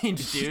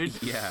range,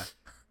 dude. Yeah.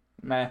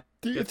 Meh.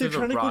 Dude, Get if they're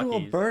through the trying to go to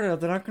Rockies. Alberta,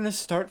 they're not gonna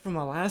start from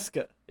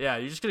Alaska. Yeah,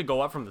 you're just gonna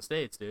go up from the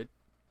states, dude.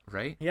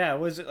 Right? Yeah,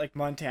 was it like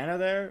Montana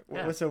there?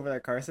 Yeah. What's over there,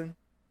 Carson?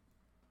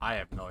 I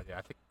have no idea.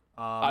 I think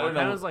I don't know.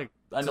 Montana's like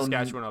I know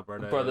Saskatchewan,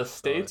 Alberta. Bro, the so,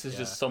 states is yeah.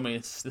 just so many.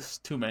 It's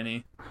just too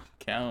many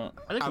to count.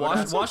 I think I would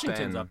also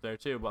Washington's Ben- up there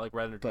too, but like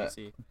right under But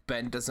DC.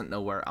 Ben doesn't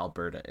know where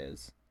Alberta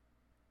is.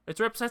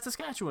 It's right beside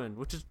Saskatchewan,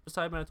 which is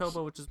beside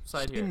Manitoba, which is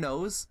beside He here.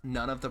 knows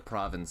none of the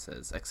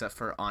provinces except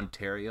for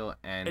Ontario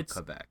and It's-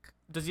 Quebec.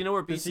 Does he know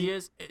where Does BC he-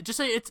 is? Just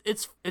say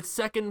it's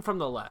second from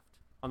the left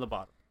on the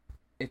bottom.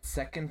 It's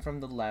second from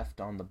the left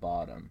on the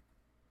bottom.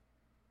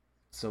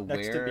 So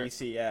Next where to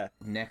BC, yeah.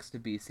 next to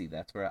BC,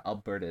 that's where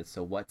Alberta is.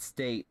 So what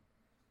state?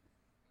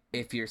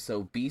 If you're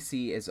so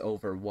BC is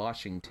over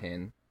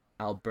Washington,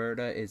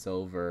 Alberta is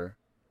over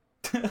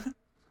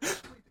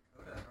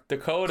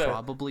Dakota.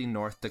 probably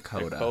North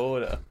Dakota.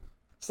 Dakota.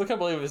 Still can't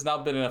believe it's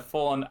not been in a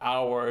full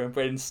hour and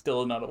Braden's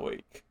still not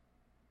awake.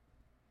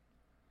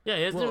 Yeah,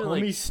 he has Well, to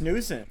like. homie's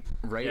snoozing.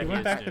 Right? Yeah, He he went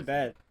is, back dude. to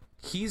bed.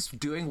 He's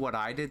doing what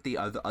I did the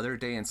other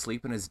day and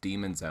sleeping his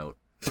demons out.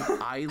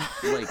 I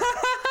like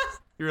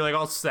You were like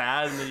all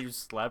sad, and then you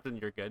slept, and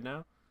you're good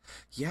now.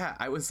 yeah,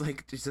 I was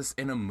like just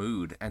in a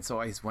mood, and so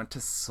I went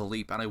to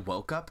sleep, and I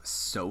woke up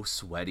so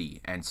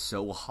sweaty and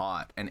so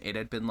hot, and it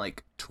had been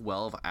like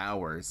 12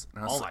 hours.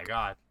 And I was Oh my like,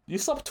 god. You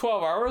slept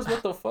 12 hours?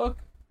 What the fuck?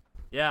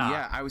 Yeah.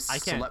 yeah, I was I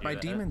can't let do my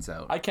that. demons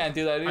out. I can't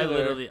do that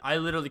either. I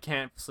literally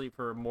can't sleep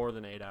for more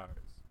than 8 hours.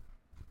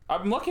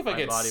 I'm lucky if I my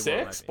get body won't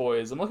 6, let me.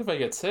 boys. I'm lucky if I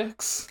get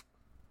 6.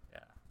 Yeah.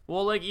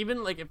 Well, like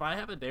even like if I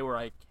have a day where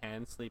I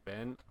can sleep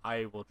in,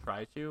 I will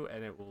try to,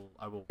 and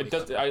I will. It wake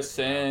does. up I after 8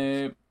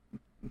 say. hours.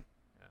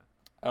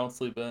 I don't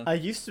sleep in. I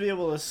used to be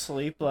able to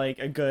sleep like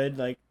a good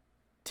like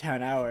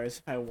 10 hours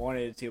if I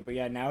wanted to, but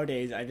yeah,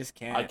 nowadays I just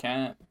can't. I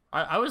can't.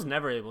 I was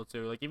never able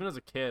to. Like even as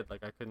a kid,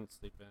 like I couldn't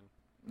sleep in.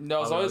 No, I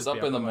was would always always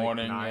up be in the up at, like,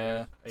 morning. 9,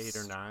 Yeah. 8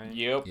 or 9.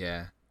 Yep.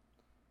 Yeah.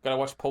 Gotta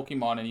watch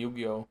Pokemon and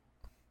Yu-Gi-Oh.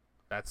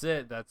 That's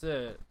it. That's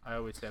it. I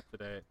always stay up to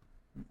date.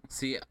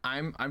 See,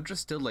 I'm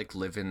just still like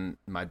living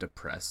my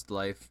depressed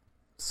life,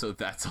 so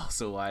that's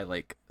also why I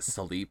like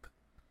sleep.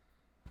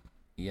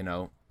 You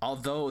know,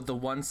 although the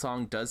one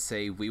song does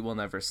say "We will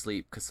never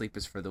sleep because sleep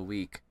is for the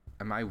weak."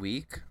 Am I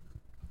weak?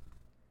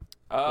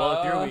 Well,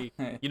 if you're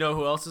weak, you know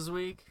who else is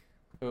weak?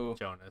 Who?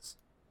 Jonas.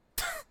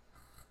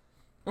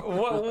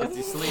 What? Because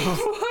he sleeps.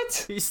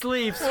 What? He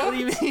sleeps. What do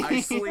you mean? I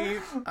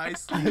sleep. I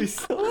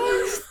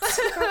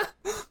sleep.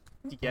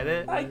 You get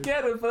it? I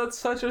get it, but that's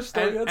such a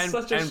stretch. That's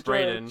such a and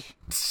Brayden.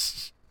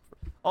 stretch.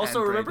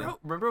 Also, And remember Brayden.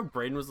 remember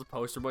Brayden was the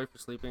poster boy for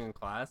sleeping in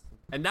class,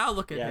 and now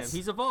look at Yes. him.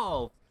 He's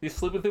evolved. He's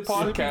sleeping through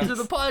Sleeping podcasts. to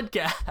the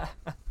podcast.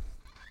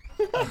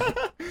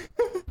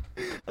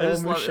 I Oh,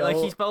 just love it. Like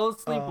he Michelle. fell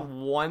asleep Oh.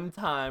 one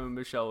time, and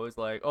Michelle was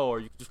like, "Oh, or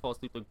you could just fall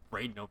asleep like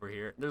Brayden over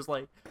here." And there's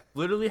like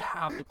literally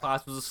half the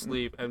class was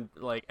asleep, and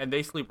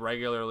they sleep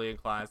regularly in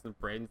class, and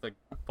Brayden's like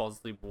falls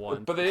asleep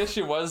once. But the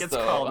issue was Gets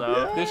though. called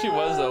out. The issue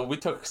was though. We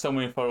took so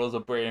many photos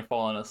of Brayden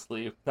falling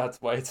asleep.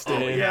 That's why it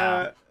stayed.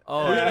 Yeah.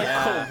 Oh We had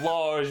yeah. a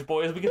collage,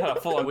 boys. We could have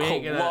a full on We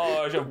ain't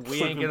collage gonna, of we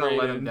ain't sleeping gonna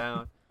let him Brayden.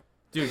 down.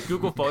 Dude,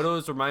 Google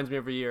Photos reminds me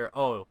every year.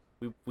 Oh,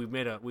 we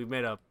made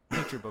a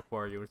picture book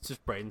for you. It's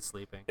just Brayden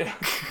sleeping.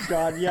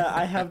 God, yeah,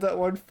 I have that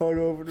one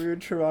photo over here in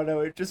Toronto.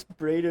 It's just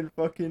Brayden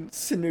fucking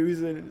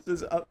snoozing. It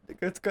says up.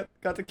 It's got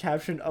the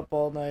caption "up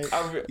all night."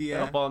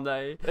 Yeah. Up all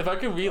night. If I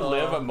could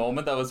relive a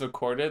moment that was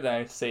recorded and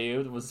I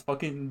saved, was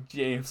fucking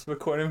James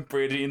recording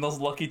Brady in those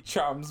Lucky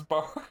Charms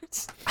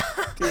bars.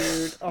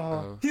 Dude,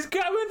 oh. He's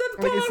grabbing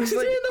the Like, it box. seems He's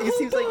like- in it the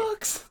seems whole like-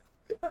 box.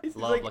 It's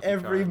Love like Lucky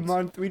every Charms.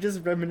 month we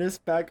just reminisce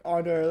back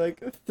on our like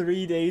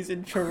 3 days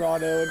in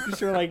Toronto, and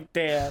just we're like,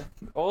 damn,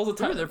 All the We were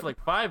time. there for like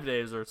 5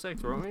 days or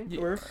 6, weren't we?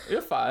 we're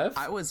You're 5.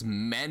 I was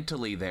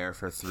mentally there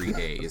for 3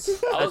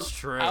 days. That's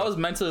true. I was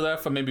mentally there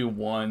for maybe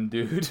 1,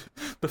 dude.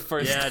 The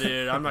first. Yeah,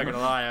 dude. I'm not gonna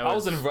lie. I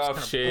was in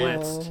rough shape.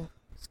 Blitzed. oh,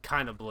 It's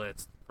kind of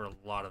blitzed for a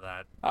lot of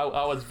that. I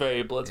was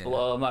very blitzed. Yeah.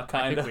 I'm not I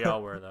kind think of. we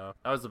all were though.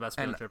 That was the best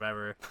field And- trip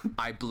ever.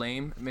 I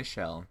blame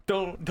Michelle.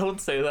 Don't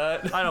say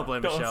that. I don't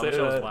blame Don't Michelle. say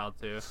Michelle was that. wild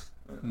too.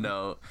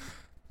 No.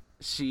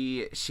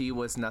 She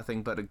was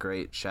nothing but a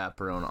great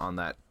chaperone on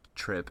that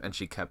trip, and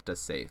she kept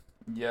us safe.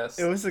 Yes.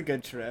 it was a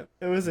good trip.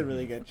 It was a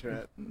really good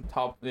trip.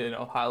 Top,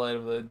 highlight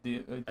of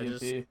the I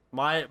just DMT.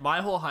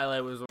 my whole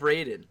highlight was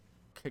Brayden.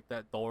 kick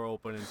that door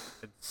open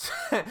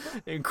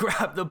and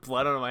grab the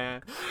blood out of my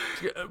hand.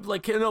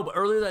 Like no, but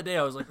earlier that day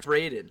I was like,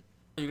 Brayden.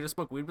 "Are you gonna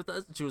smoke weed with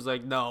us?" And she was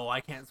like, "No,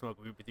 I can't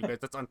smoke weed with you guys.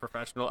 That's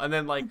unprofessional." And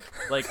then like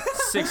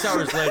 6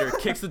 hours later,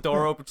 kicks the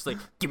door open. She's like,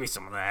 "Give me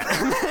some of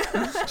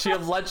that." She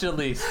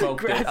allegedly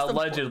smoked it. Grabs the-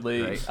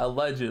 Allegedly. Right.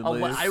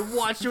 Allegedly. I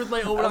watched it with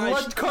my own eyes.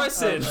 Alleged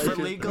Carson. For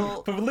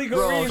legal, For legal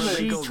Bro, for reasons.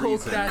 She legal choked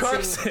reasons. that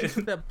Carson. thing, she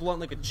took that blunt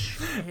like a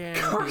champion.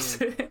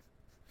 Carson.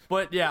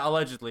 But yeah,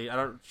 allegedly,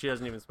 she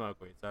doesn't even smoke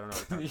weed, so I don't know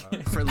what you're talking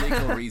about. for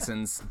legal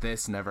reasons,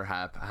 this never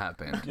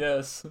happened.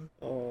 Yes.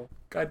 Oh,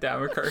 God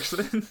damn it,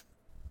 Carson.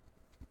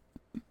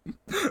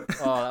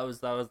 Oh,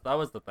 that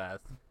was the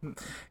best.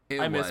 It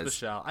I miss was,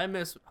 Michelle. I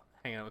miss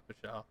hanging out with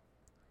Michelle.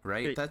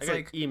 right? That's I gotta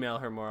like email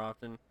her more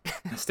often.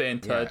 Stay in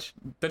touch.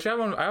 Don't you have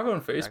one? I have it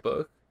on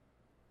Facebook.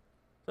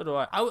 So do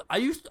I. I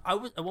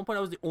was at one point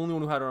I was the only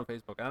one who had her on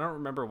Facebook, and I don't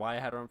remember why I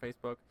had her on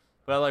Facebook.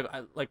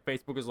 But like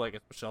Facebook is like,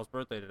 it's Michelle's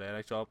birthday today, and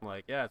I show up and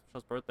like, yeah, it's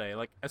Michelle's birthday.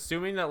 Like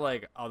assuming that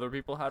like other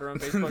people had her on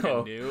Facebook No.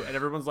 and knew, and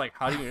everyone's like,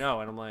 how do you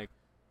know? And I'm like,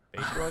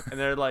 Facebook, and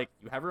they're like,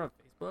 you have her on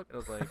Facebook, and I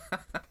was like,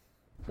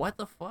 what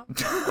the fuck?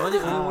 Am I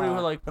the only one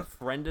who like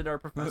friended our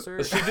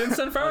professor? She didn't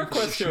send friend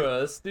request to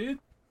us, dude.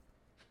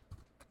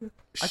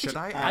 should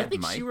I I add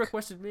think Mike? she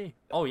requested me.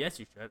 Oh yes,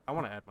 you should. I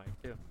want to add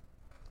Mike too.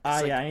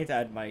 like- yeah, I need to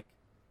add Mike.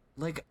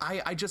 Like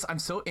I'm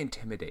so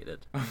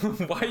intimidated.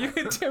 Why are you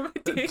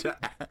intimidated?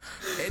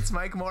 It's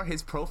Mike Moore.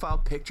 His profile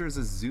picture is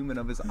a zoom in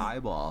of his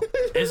eyeball.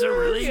 Is it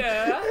really?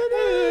 Yeah, it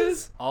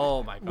is.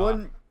 Oh my god.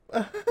 One,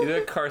 You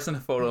did a Carson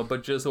photo,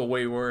 but just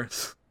way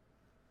worse.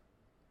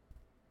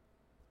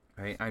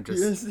 Right? I'm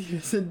just he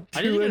doesn't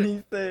I need to do get a-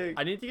 anything.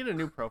 I need to get a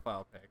new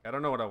profile pic. I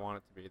don't know what I want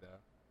it to be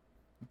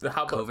though.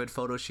 How about COVID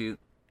photo shoot.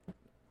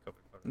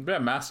 yeah,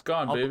 mask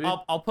on, baby?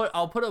 I'll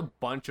put a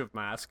bunch of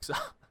masks on.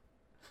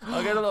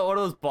 I'll get one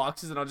of those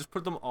boxes and I'll just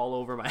put them all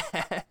over my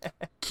head.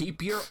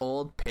 Keep your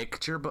old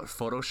picture, but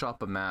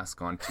Photoshop a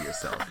mask onto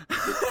yourself.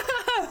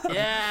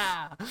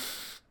 Yeah.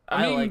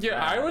 I mean, like your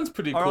that. eye one's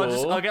pretty Or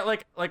cool. I'll get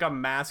like a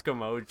mask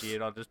emoji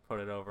and I'll just put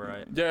it over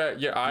it. Yeah,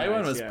 your eye one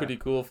Nice, was yeah. pretty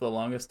cool for the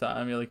longest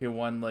time. You like your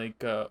one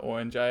like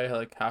orange eye,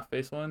 like half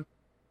face one.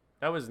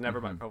 That was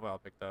never my Mhm. profile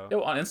pic though. Yeah,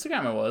 well, on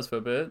Instagram it was for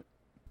a bit.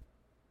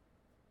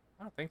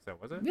 I don't think so.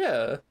 Was it?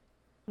 Yeah.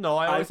 No,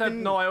 I always had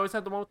think- no. I always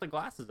had the one with the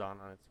glasses on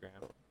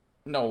Instagram.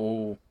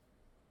 No.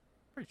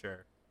 Pretty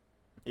sure.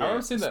 I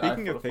haven't seen that eye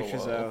Speaking of photo for a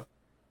pictures, while.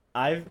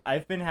 though,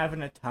 I've been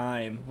having a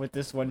time with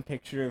this one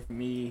picture of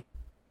me,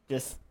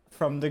 just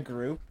from the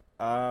group,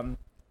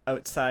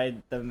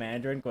 outside the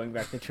Mandarin, going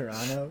back to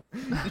Toronto,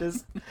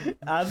 just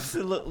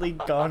absolutely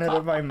gone out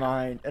of my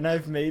mind. And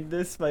I've made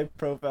this my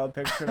profile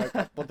picture on a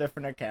couple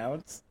different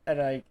accounts,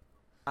 and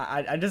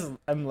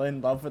I'm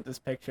in love with this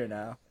picture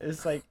now.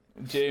 It's like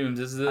James,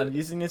 is I'm it?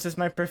 using this as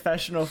my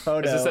professional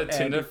photo. this a and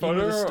Tinder if you knew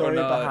photo the or story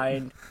not?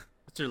 behind.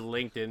 It's your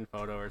LinkedIn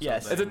photo or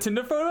Yes. something. Is it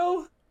Tinder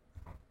photo?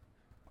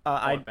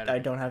 I better. I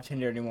don't have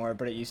Tinder anymore,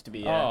 but it used to be.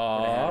 Yeah, when I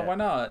Aw, had it. why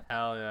not?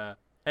 Hell yeah.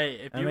 Hey,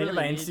 if I you made it really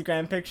my need,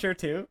 Instagram picture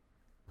too.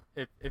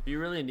 if you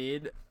really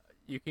need,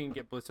 you can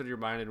get Blitz out of your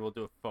mind and we'll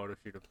do a photo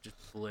shoot of just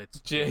Blitz.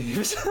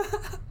 James.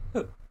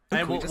 And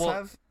Can we we'll, just we'll,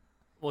 have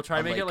we'll try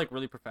to make it like- like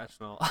really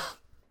professional.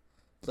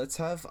 let's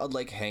have a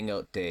like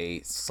hangout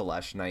day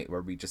 / night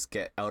where we just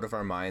get out of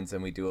our minds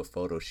and we do a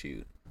photo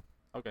shoot.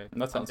 Okay.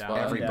 That sounds I'm fun.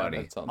 down. Everybody.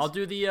 That sounds... I'll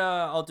do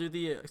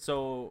the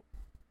so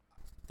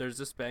there's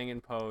this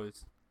banging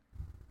pose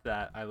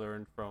that I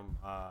learned from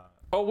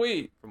Oh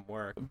wait,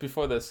 work.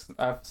 before this,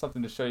 I have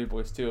something to show you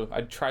boys too.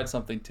 I tried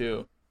something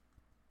too.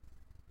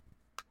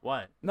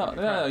 What? No, What'd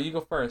no, you no, try? you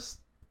go first.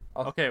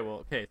 Okay,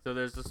 well, okay. So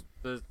there's this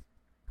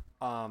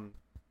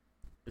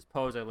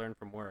pose I learned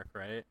from work,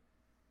 right?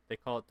 They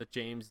call it the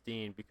James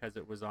Dean because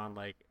it was on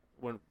like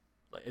when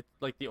it's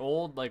like the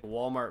old like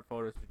Walmart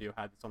photo studio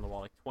had this on the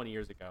wall like 20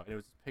 years ago, and it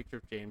was a picture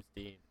of James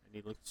Dean, and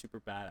he looked super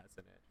badass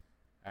in it,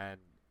 and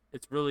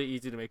it's really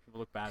easy to make people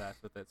look badass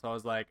with it. So I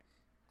was like,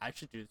 I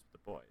should do this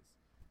with the boys.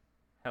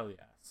 Hell yeah.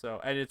 So,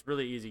 and it's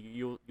really easy.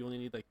 You only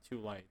need like 2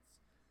 lights,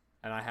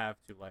 and I have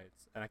 2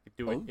 lights, and I could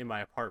do it in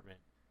my apartment.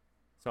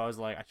 So I was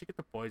like, I should get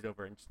the boys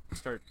over and just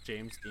start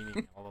James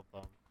Deaning all of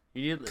them.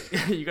 You need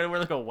you gotta wear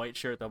like a white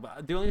shirt though.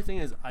 But the only thing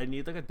is, I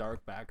need like a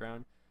dark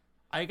background.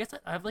 I guess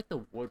I have like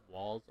the wood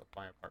walls of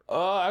my apartment.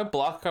 I have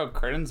blackout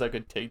curtains I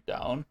could take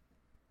down.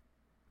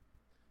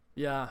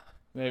 Yeah,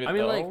 Maybe I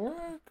mean, that'll like,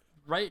 work.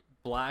 bright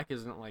black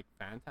isn't like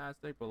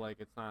fantastic, but like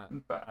it's not. I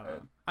don't Bad.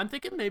 know. I'm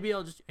thinking maybe I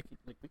we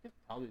could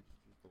probably just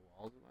use the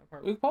walls of my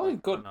apartment. We could probably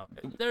Like, go- I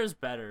don't know. There's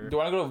better. Do you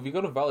want to go? We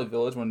go to Valley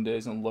Village one day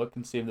and look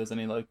and see if there's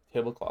any like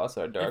tablecloths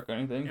that are dark or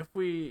anything. If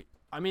we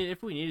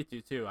needed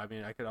to too. I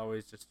mean, I could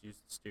always just use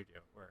the studio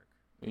at work.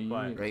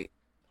 but- Right.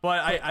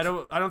 But I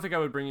don't think I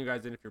would bring you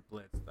guys in if you're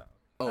blitz though.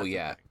 Oh That's the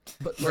yeah. thing.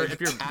 But Or like, if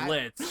you're at,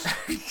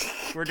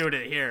 blitz, we're doing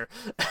it here.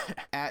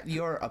 at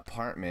your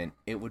apartment,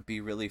 it would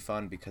be really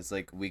fun because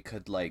like we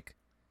could like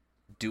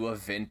do a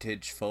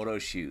vintage photo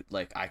shoot.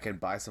 Like I could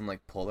buy some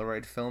like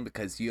Polaroid film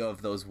because you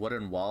have those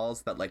wooden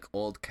walls that like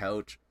old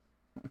couch.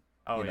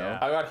 Oh You know? yeah.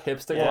 I got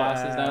hipster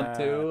glasses now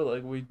too.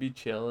 Like we'd be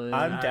chilling.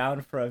 I'm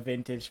down for a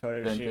vintage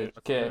photo Vintage. shoot.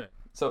 Let's do Okay, it.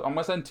 so I'm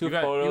gonna send 2 You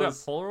got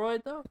photos.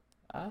 Polaroid though?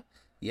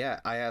 Yeah,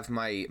 I have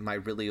my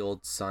really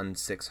old Sun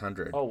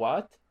 600. Oh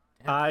what?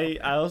 I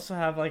also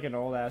have like an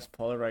old ass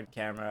Polaroid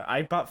camera.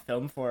 I bought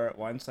film for it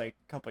once like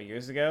a couple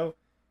years ago.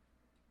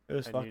 It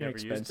was And you fucking never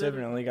used expensive it?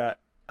 and only got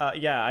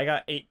yeah, I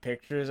got 8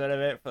 pictures out of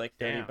it for like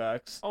Damn.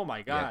 $30. Oh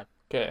my god.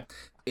 Okay.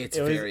 It's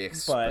it was- very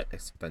but-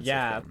 expensive.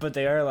 Yeah, film. but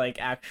they are like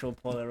actual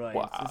Polaroids.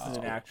 This is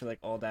an Wow. actual like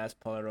old ass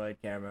Polaroid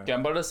camera. Okay,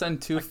 I'm about to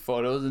send 2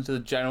 photos into the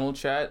general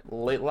chat.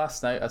 Late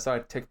last night, I saw a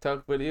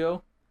TikTok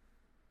video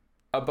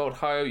about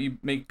how you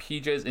make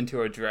PJs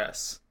into a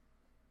dress.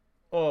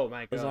 Oh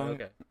my As god. long-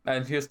 Okay.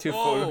 And here's 2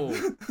 Oh.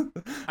 photos.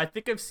 I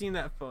think I've seen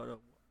that photo.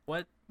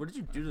 What did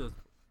you do to those?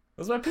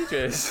 Those are my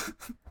PJs.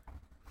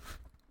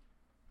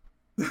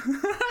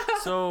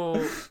 So,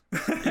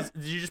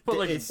 did you just put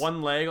like It's-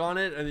 one leg on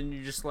it, and then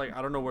you just like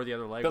I don't know where the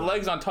other leg? The was.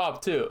 legs on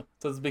top too,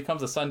 so it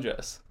becomes a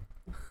sundress.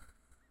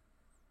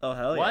 Oh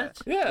hell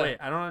What? Yeah. Wait,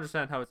 I don't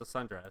understand how it's a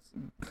sundress.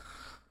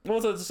 Well,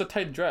 it's just a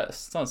tight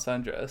dress. It's not a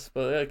sundress,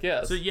 but like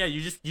yeah. So yeah,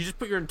 you just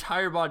put your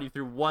entire body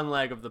through one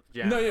leg of the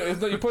pajama. no,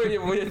 you put it.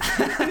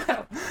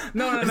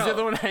 no, Is the other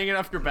no. one hanging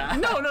off your back?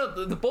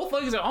 No, the both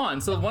legs are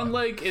on. So one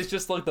leg is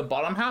just like the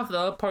bottom half. The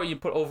other part you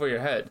put over your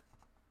head.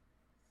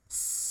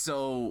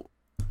 So,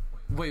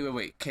 wait.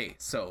 Okay,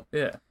 so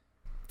Yeah.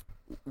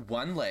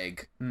 one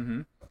leg,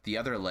 Mm-hmm. the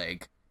other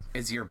leg,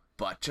 is your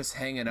butt just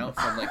hanging out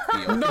from like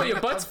the opening? No, your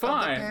butt's of the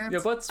fine. pants?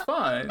 Your butt's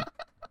fine.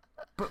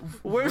 But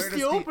Where's where the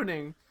does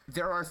opening?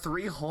 There are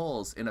 3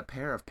 holes in a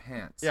pair of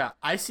pants. Yeah,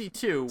 I see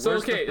 2. So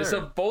Where's okay, the so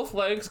third? both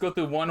legs go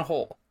through one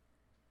hole.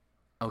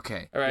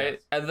 Okay. All right,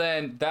 Yes. and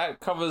then that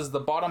covers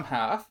the bottom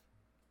half,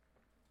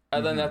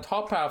 and then the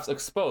top half's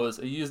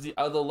exposed. You use the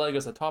other leg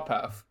as the top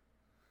half.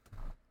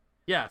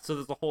 Yeah, so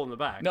there's a hole in the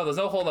back. No, there's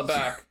no hole in the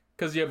back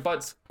because your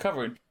butt's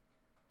covered.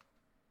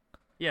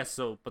 Yeah,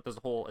 so but there's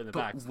a hole in the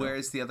back. But still.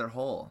 where's the other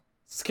hole?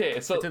 Okay,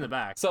 so It's in the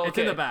back. So It's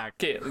in the back.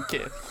 Okay.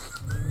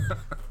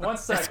 One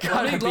sec.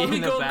 gotta Let be me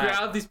in the go back.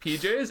 grab these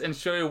PJs and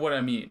show you what I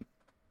mean.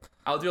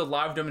 I'll do a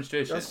live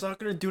demonstration. That's not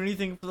gonna do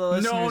anything for the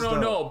listeners.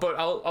 No. But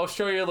I'll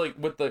show you like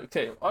with the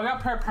okay. I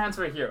got a pair of pants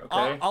right here.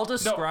 Okay. I'll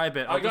describe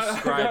it. I'll I got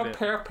describe a it.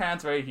 pair of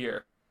pants right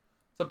here.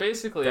 So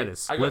basically,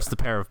 Dennis I got, lifts the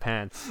pair of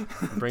pants,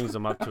 brings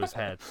them up to his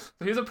head. so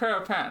here's a pair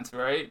of pants,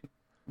 right?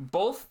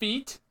 Both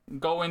feet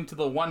go into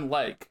the one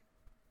leg.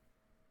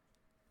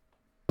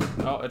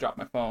 Oh, I dropped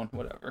my phone.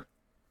 Whatever.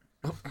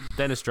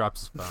 Dennis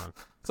drops his phone.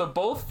 So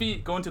both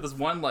feet go into this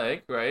one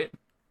leg, right?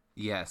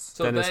 Yes.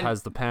 So Dennis then,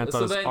 has the pants so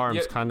on his then arms,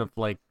 your- kind of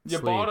like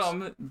your sleeves.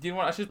 bottom. Do you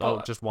want? I should.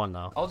 Oh, just one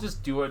though. I'll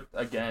just do it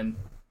again.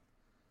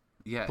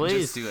 Yeah,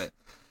 Please. just do it.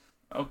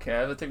 Okay, I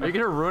have to take Are my. you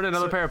gonna ruin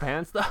another pair of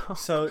pants though?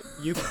 So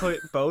you put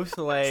both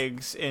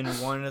legs in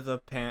one of the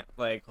pant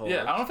leg holes.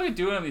 Yeah, I don't know if I can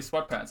do it in these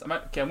sweatpants.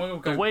 Okay, I'm gonna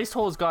go. The waist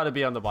hole's got to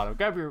be on the bottom.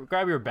 Grab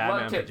your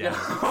Batman Okay, yeah,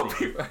 pajamas. I'll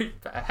be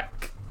right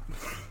back.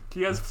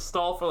 Can you guys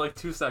stall for like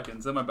 2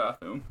 seconds in my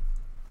bathroom?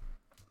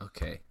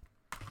 Okay.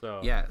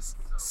 So Yes.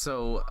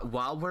 So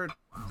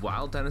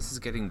while Dennis is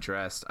getting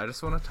dressed, I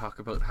just want to talk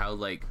about how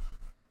like,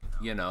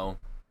 you know,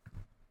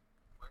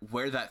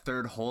 where that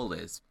third hole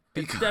is.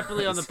 Because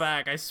definitely on the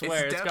back. I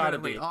swear, it's gotta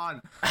definitely be.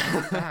 on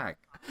the back.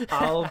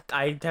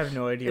 I have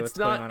no idea what's It's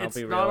not. going on. I'll It's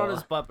be not real. on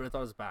his butt, but it's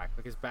on his back.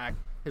 Like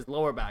his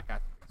lower back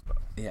has to be exposed.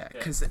 Yeah,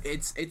 because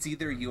it's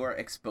either you are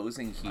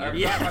exposing here. Alright.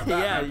 Yeah, back,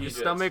 yeah, back, your PJs.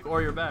 stomach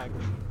or your back,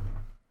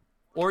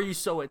 or you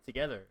sew it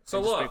together. So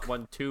and just look, make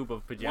one tube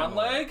of pajama.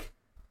 One leg.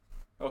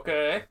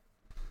 Okay.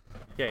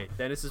 Okay,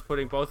 Dennis is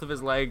putting both of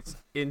his legs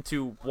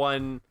into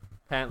one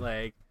pant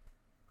leg,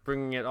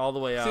 bringing it all the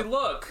way See, up.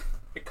 look,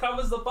 it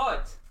covers the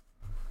butt.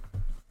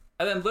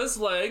 And then this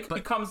leg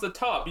becomes the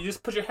top. You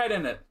just put your head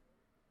in it.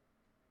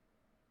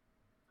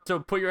 So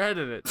put your head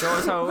in it. Show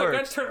us how it I gotta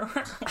works. turn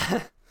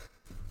around.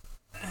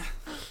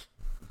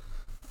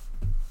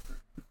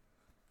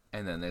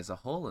 And then there's a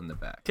hole in the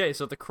back. Okay,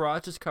 so the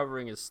crotch is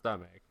covering his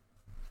stomach.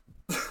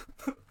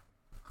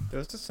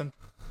 Those are some.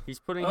 He's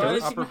putting Oh, his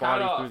he's upper taking the hat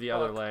body off. through the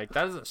other Fuck. leg.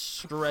 That is a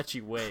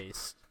stretchy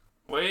waist.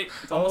 Wait,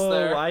 it's almost Oh,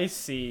 there. I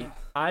see.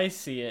 I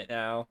see it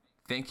now.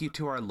 Thank you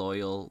to our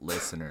loyal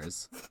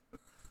listeners.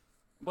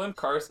 Blame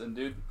Carson,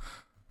 dude.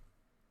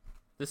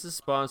 This is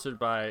sponsored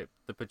by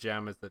the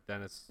pajamas that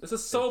Dennis This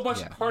is so much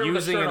Yeah. harder with a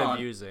using shirt and on.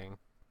 abusing.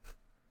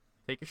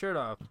 Take your shirt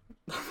off.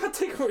 I'm not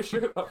taking my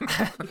shirt off.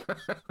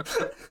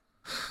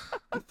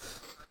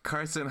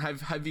 Carson,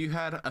 have you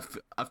had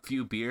a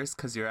few beers?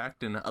 Cause you're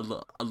acting a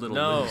little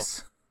No.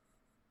 loose.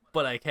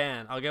 But I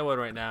can. I'll get one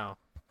right now.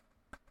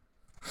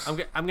 I'm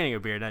getting a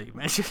beer now you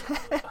mentioned.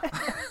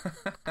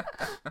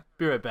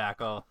 Be right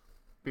back. I'll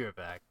be right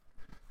back.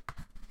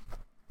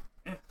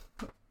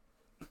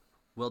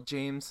 Well,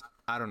 James,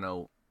 I don't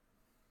know.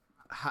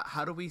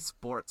 How do we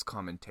sports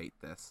commentate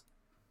this?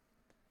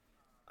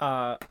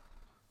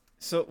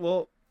 So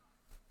well,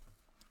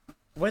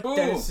 what Ooh.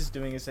 Dennis is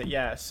doing is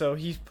that so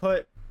he's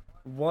put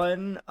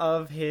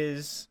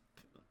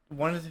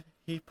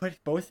he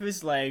put both of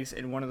his legs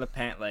in one of the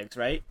pant legs,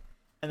 right?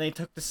 And they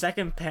took the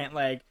second pant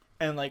leg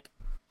and like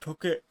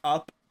took it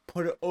up,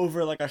 put it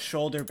over like a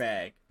shoulder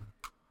bag.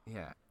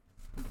 Yeah.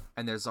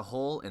 And there's a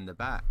hole in the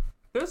back.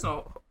 There's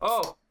no.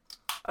 Oh,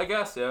 I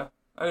guess, yeah.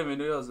 I didn't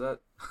even realize that.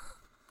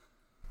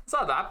 It's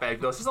not that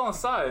big, though. It's just on the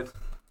side.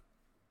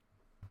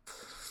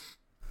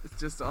 It's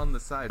just on the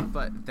side.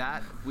 But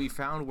that, we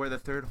found where the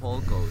third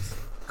hole goes.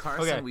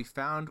 Carson, Okay. we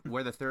found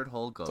where the third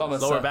hole goes. It's on the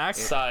Lower si- back?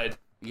 side.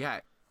 Yeah.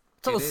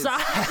 It's on it the is,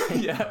 side.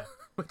 Yeah,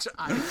 Which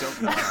I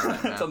don't know how that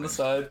it's on the happened.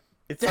 side.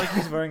 It's like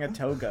he's wearing a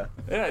toga.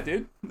 Yeah,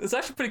 dude. It's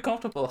actually pretty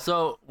comfortable.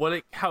 So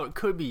how it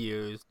could be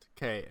used,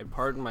 okay, and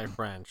pardon my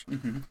French,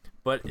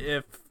 but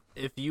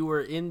if you were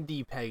in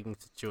the pegging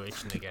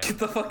situation again, Get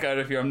the fuck out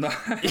of here. I'm not.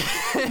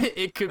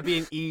 it could be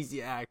an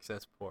easy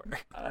access port.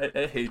 I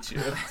hate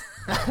you.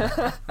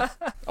 I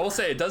will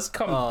say, it does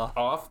come Oh.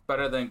 off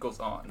better than it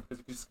goes on. Because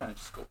you can just kind of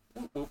just go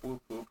whoop, whoop,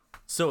 whoop, whoop.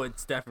 So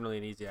it's definitely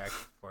an easy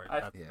access port.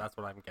 I- That's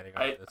what I'm getting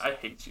out of this. I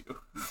hate you.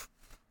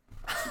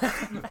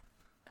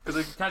 Because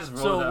it kind of just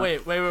rolls So down.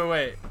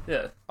 wait.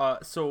 Yeah.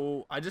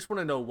 So I just want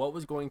to know what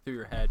was going through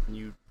your head when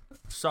you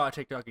saw a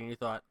TikTok and you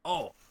thought,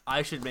 "Oh,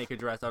 I should make a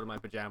dress out of my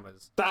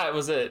pajamas." That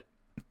was it.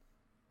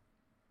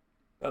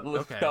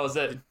 Okay. That was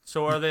it.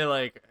 So are they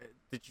like?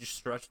 Did you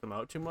stretch them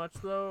out too much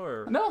though,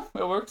 or? No,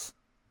 it works.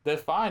 They're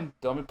fine.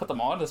 Don't we put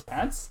them on as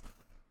pants?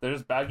 They're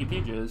just baggy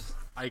PJs.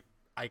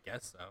 I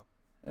guess so.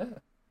 Yeah.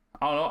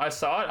 I don't know. I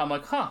saw it. I'm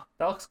like, huh,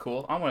 that looks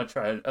cool. I'm gonna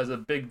try it as a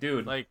big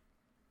dude. Like,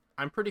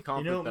 I'm pretty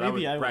confident that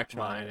maybe I I would would wreck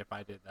try mine it. if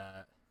I did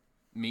that.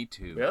 Me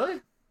too.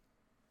 Really?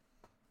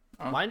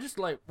 Mine just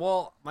mine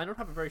don't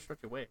have a very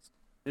stretchy waist.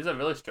 These are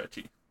really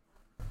stretchy.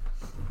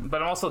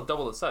 But I'm also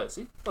double the size.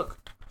 See? Look.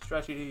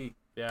 Stretchy.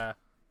 Yeah.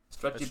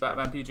 Stretchy That's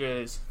Batman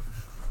PJs.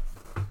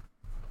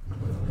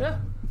 Yeah.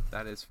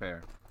 That is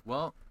fair.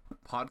 Well,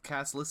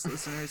 podcast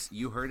listeners,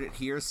 you heard it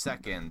here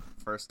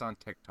first on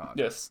TikTok.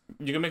 Yes.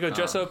 You can make a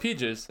dress out of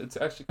PJs. It's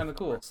actually kind of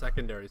cool.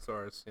 Secondary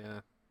source. Yeah.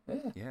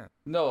 Yeah. Yeah.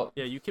 No.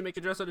 Yeah, you can make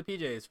a dress out of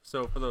PJs.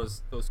 So for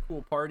those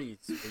cool parties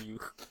where you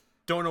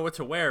don't know what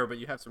to wear, but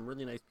you have some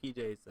really nice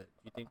PJs that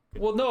you think.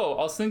 Could Well, no.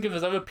 I was thinking if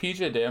there's ever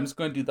PJ day, I'm just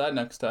going to do that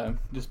next time.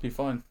 Just be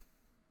fun.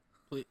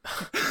 ple-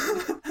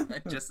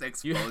 Just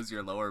expose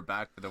your lower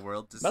back for the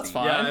world to That's see.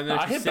 fine. Yeah, and then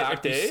I if you hit sit,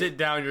 back if you day. sit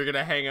down, you're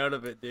gonna hang out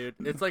of it, dude.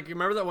 It's like, you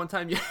remember that one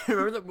time? You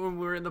remember that when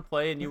we were in the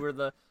play and you were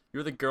the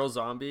girl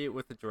zombie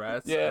with the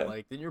dress? Yeah. And,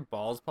 like, didn't your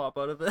balls pop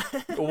out of it?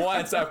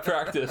 Once at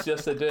practice.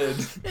 Yes, I did.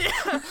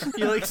 Yeah.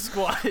 You like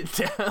squatted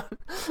down.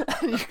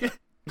 And you could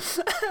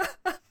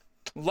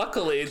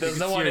Luckily, there's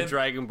no see one your in.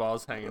 Dragon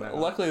Balls hanging out.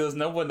 Luckily, there's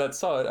no one that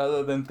saw it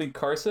other than think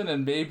Carson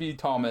and maybe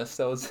Thomas.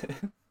 That was it.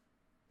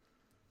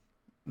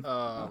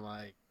 Oh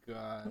my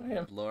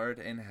god. Lord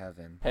in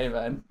heaven. Hey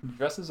man,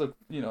 dresses are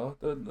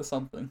they're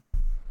something.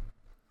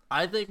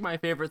 I think my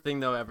favorite thing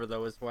though ever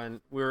though is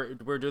when we're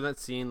doing that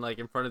scene like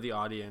in front of the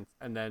audience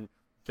and then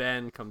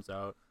Ben comes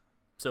out.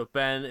 So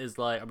Ben is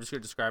like, I'm just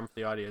gonna describe him for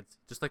the audience,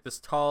 just like this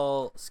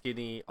tall,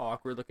 skinny,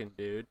 awkward looking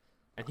dude,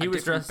 and he A was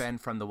different dressed. Ben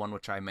from the one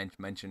which I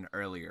mentioned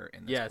earlier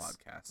in this Yes.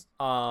 podcast.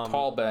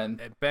 Tall Ben.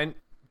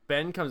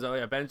 Ben comes out.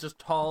 Yeah, Ben's just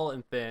tall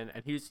and thin,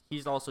 and he's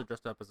also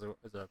dressed up as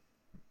a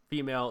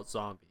female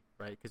zombie,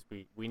 right? Because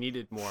we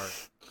needed more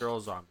girl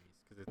zombies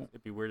because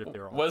it'd be weird if they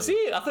were all. Was big.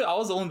 he? I thought I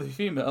was the only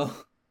female.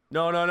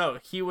 No.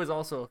 He was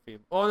also a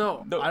female. Oh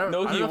no, No, I don't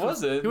no, I don't he know if it was-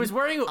 wasn't. He was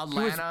wearing.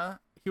 Alana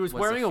He was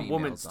was wearing a a female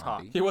woman's top.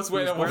 zombie. He was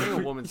wearing a a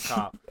woman- woman's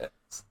top.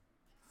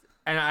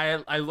 And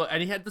I look,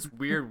 and he had this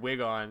weird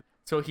wig on,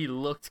 so he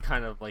looked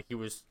kind of like he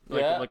was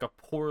like Yeah. like a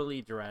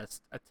poorly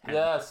dressed attempt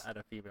Yes. at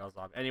a female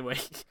zombie. Anyway,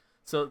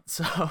 so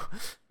the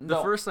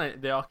No. first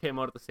night they all came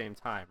out at the same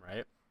time,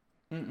 right?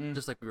 Mm-mm.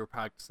 Just like we were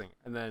practicing,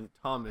 and then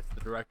Thomas, the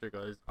director,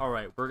 goes, "All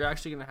right, we're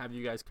actually gonna have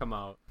you guys come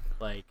out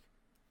like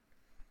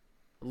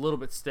a little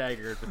bit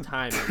staggered with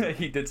timing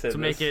He did say to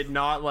make it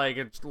not like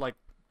it's like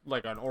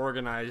an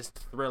organized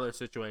thriller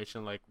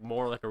situation, like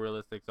more like a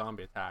realistic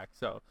zombie attack."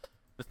 So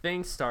the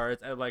thing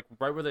starts at like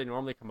right where they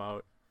normally come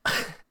out.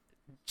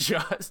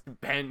 Just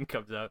Ben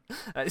comes out.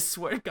 I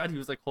swear to God, he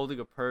was like holding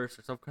a purse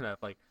or some kind of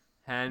like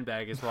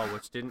handbag as well,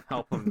 which didn't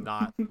help him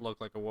not look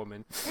like a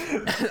woman.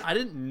 I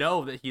didn't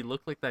know that he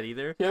looked like that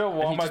either. You don't And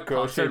want my just pops out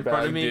grocery in front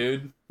of bag, me.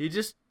 dude.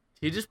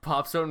 He just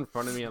pops out in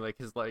front of me in like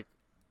his like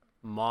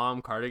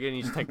mom cardigan.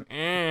 He's just like,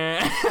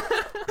 eh.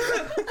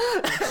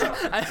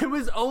 And it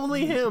was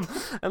only him,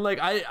 and like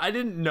I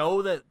didn't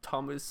know that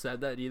Thomas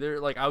said that either.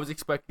 Like I was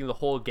expecting the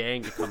whole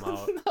gang to come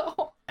out,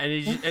 No.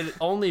 and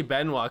only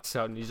Ben walks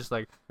out, and he's just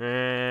like,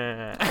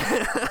 eh.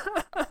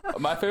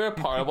 My favorite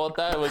part about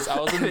that was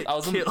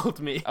Killed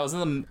me.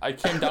 I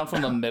came down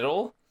from the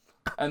middle,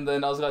 and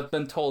then I've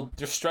been told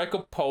just strike a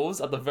pose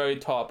at the very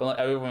top and let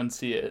everyone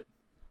see it.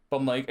 But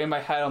I'm like in my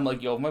head, I'm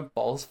like, yo, if my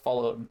balls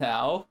fall out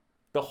now,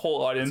 the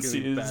whole audience It's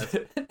gonna be sees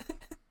it.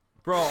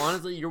 Bro,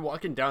 honestly, you're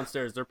walking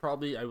downstairs. They're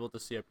probably able to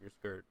see up your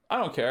skirt. I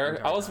don't care.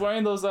 Okay. I was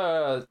wearing those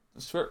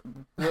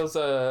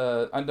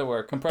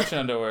underwear, compression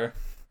underwear.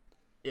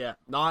 Yeah,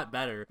 not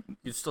better.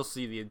 You still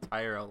see the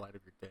entire outline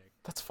of your dick.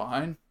 That's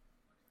fine.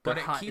 But But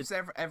it hi- keeps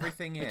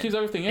everything in. It keeps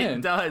everything It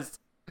in. does,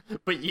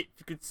 but if you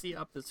could see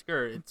up the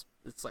skirt,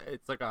 it's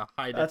like a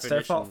high That's their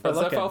definition. fault for That's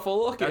that looking. how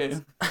full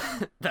looking.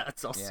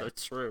 That's also Yeah.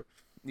 true.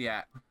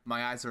 Yeah,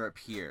 my eyes are up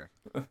here.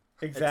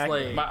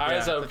 Exactly. like- My eyes Yeah, are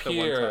it's up like the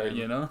one here, time.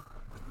 you know.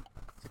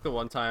 It's like the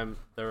one time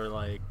they were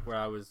like, where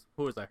I was,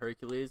 who was I,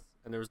 Hercules,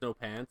 and there was no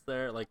pants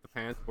there. Like the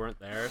pants weren't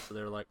there, so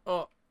they were like,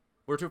 oh,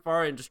 we're too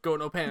far in, just go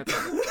no pants.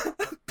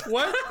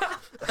 What?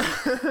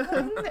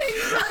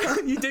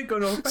 You did go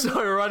no. So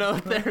I run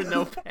out there,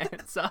 no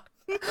pants on.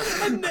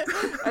 And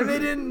they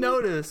didn't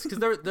notice because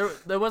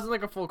there wasn't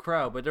like a full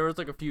crowd, but there was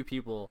like a few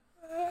people,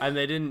 and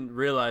they didn't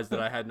realize that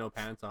I had no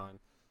pants on,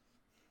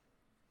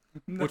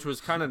 which was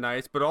kind of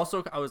nice. But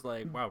also, I was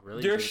like, wow,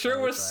 really? Your You didn't shirt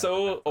was notice that I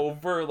had no so pants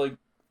on? over, like,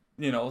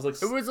 you know, it was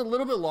like. It was a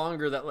little bit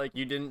longer that like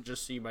you didn't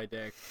just see my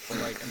dick, but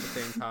like at the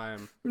same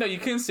time. No, you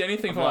couldn't see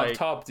anything I'm from up like-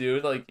 top,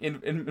 dude. Like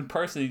in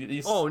person,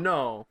 you Oh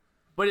no.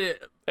 But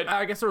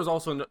I guess there was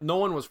also no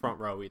one was front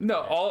row either. no,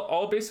 right?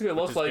 all basically it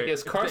looks is like great.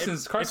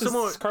 is If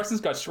someone-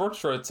 Carson's got short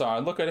shorts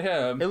on. Look at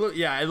him. It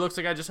looks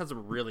like I just had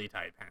some really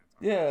tight pants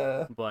on.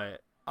 Yeah,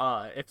 But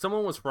if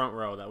someone was front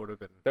row, that would have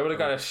been. that would have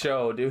got a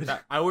show, dude.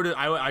 I would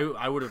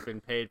have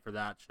been paid for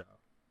that show.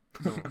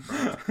 Someone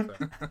front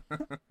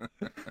row,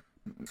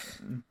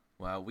 so.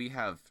 Well, we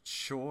have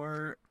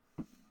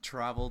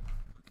traveled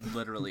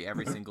literally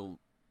every single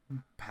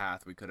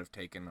path we could have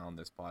taken on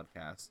this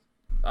podcast.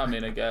 I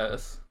mean, I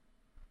guess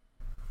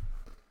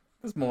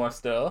there's more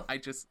still.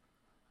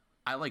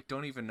 I like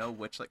don't even know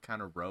which like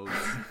kind of roads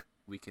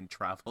we can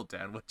travel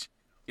down. Which,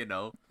 you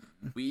know,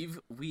 we've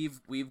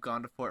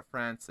gone to Fort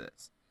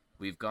Francis,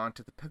 we've gone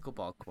to the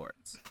pickleball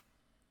courts,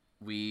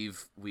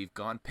 we've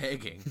gone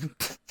pegging.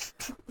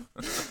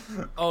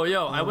 Oh,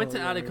 yo, I went to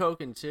Lord.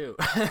 Atacocan too.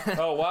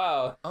 Oh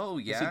wow. Oh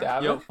You see yeah.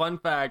 Davin? Yo, fun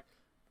fact,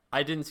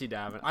 I didn't see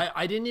Davin.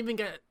 I didn't even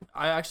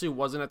I actually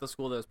wasn't at the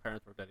school that his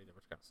parents worked at either,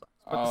 which kind of sucks.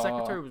 But the Oh.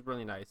 secretary was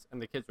really nice,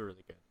 and the kids were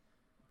really good.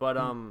 But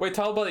Wait,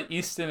 tell about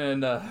Easton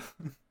and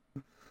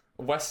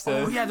Weston.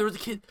 oh yeah, there was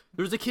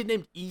a kid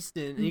named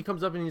Easton, and he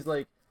comes up and he's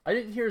like, I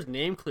didn't hear his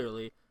name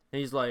clearly, and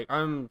he's like,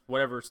 I'm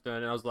whatever Ston,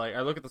 and I was like,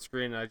 I look at the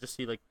screen and I just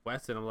see like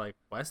Weston. I'm like,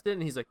 Weston,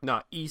 and he's like,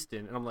 nah,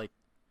 Easton, and I'm like,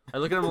 I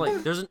look at him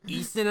like, there's an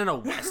Easton and a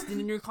Weston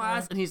in your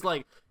class, and he's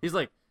like,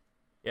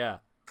 yeah,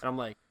 and I'm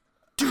like,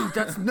 dude,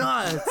 that's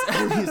nuts,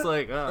 and he's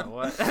like, oh,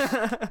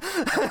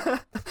 what?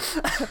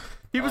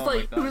 He was Oh my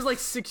like, he was God. like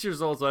 6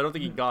 years old, so I don't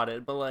think he got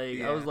it, but like,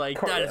 I was Yeah. like,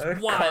 that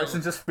is wild.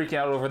 Carson's just freaking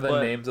out over the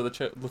But- names of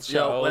the Yo,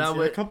 child. when I In a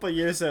went, couple of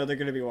years though, they're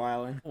gonna be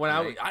wilding. when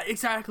Right. I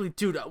exactly,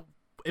 dude.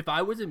 If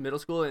I was in middle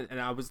school and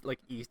I was like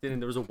Easton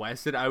and there was a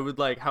Weston, I would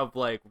like have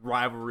like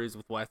rivalries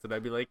with Weston.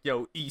 I'd be like,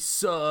 "Yo, East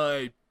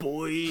Side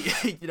boy,"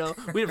 you know.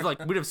 We'd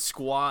have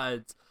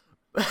squads,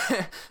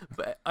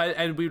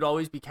 and we'd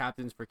always be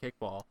captains for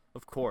kickball,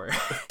 of course.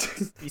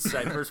 East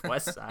Side versus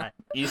West Side.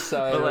 East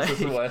side But, versus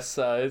like- West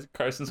side.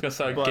 Carson's gonna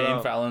start But,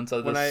 game fouling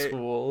at when this I-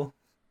 school.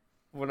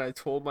 When I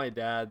told my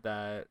dad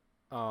that,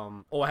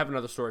 I have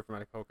another story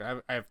from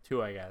Atacoca. I have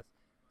two, I guess.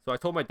 So I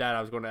told my dad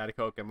I was going to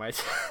Atacoca.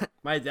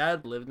 My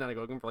dad lived in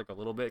Atacoca for like a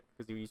little bit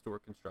because he used to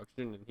work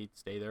construction and he'd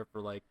stay there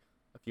for like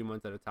a few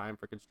months at a time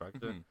for construction.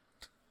 Mhm.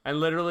 And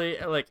literally,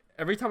 like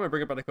every time I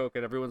bring up Atacoca,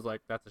 everyone's like,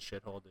 "That's a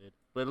shithole, dude."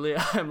 Literally,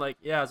 I'm like,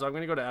 "Yeah." So I'm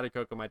gonna go to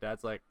Atacoca. My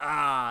dad's like,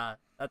 "Ah,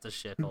 that's a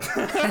shithole.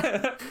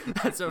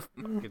 That's a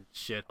fucking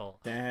shithole."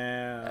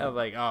 Damn. I'm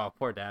like, "Oh,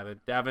 poor Davin."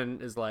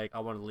 Davin is like, "I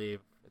want to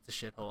leave. It's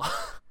a shithole."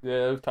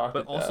 Yeah, we've talked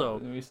But about also-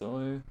 that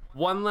recently.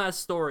 One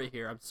last story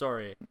here. I'm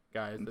sorry,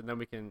 guys, and then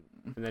we can,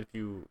 and then if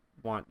you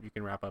want, you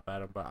can wrap up,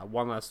 Adam. But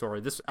one last story.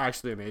 This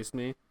actually amazed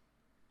me.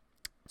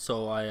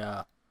 So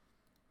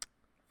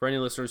for any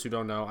listeners who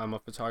don't know, I'm a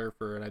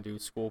photographer and I do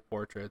school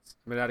portraits.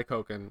 I'm at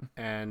Atacocan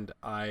and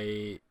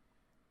I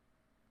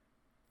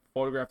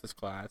photograph this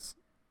class,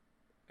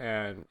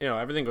 and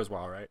everything goes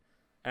well, right?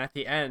 And at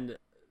the end,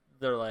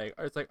 they're like,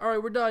 it's like, all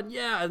right, we're done,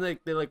 yeah, and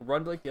they like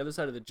run to like the other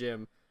side of the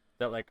gym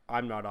that like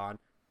I'm not on.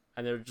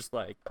 And they're just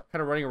like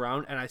kind of running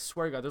around, and I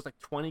swear to God, there's like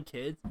 20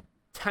 kids,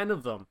 10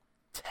 of them,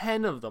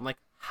 like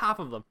half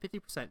of them,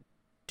 50%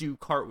 do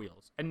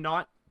cartwheels, and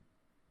not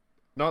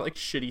not like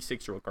shitty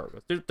 6-year-old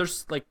cartwheels. They're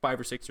like 5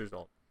 or 6 years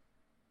old.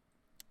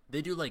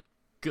 They do like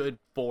good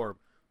form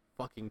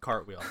fucking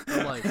cartwheels.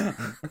 I'm like,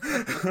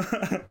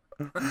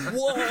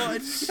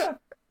 what?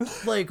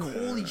 Like,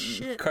 holy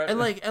shit. And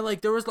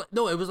like there was like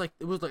no, it was like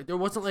there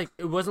wasn't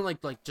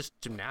like just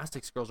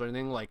gymnastics girls or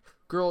anything. Like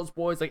girls,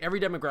 boys, like every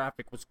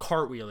demographic was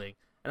cartwheeling.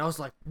 And I was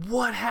like,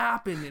 what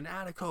happened in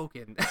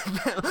Atacoken?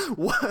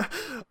 What?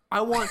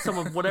 I want some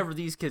of whatever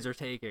these kids are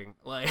taking.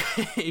 Like,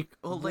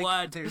 Well, like,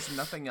 what? there's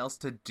nothing else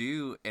to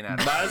do in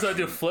Might as well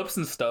do flips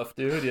and stuff,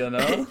 dude. You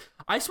know.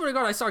 I swear to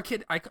God, I saw a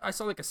kid. I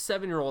saw like a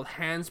 7-year-old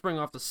handspring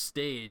off the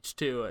stage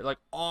too, like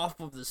off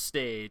of the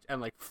stage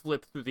and like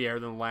flip through the air,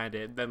 then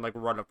landed, and then like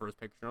run up for his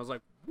picture. And I was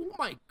like, oh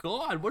my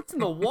God, what's in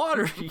the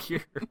water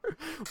here?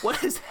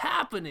 What is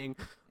happening?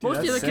 Most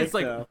of the other that's kids sick,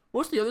 like though.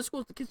 most of the other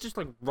schools, the kids just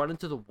like run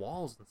into the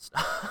walls and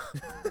stuff.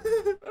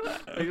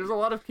 Like, there's a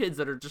lot of kids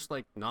that are just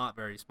like not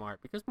very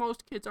smart because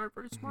most kids aren't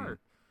very smart.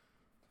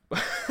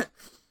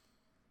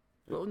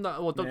 Well,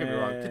 don't get me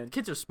wrong, Man.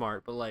 kids are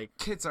smart, but like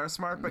Kids are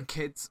smart, but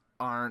kids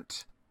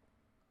aren't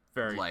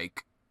very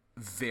like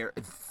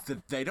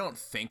they don't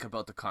think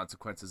about the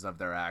consequences of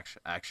their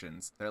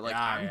actions. They're like,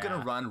 Yeah, I'm yeah.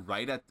 gonna run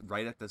right at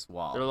this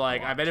wall. They're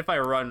like, I Watch." bet if I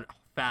run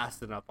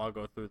fast enough, I'll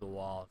go through the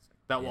walls.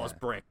 That wall's Yeah.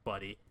 brick,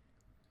 buddy.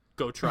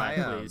 Go try,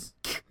 I, please.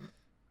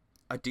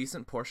 A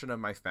decent portion of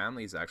my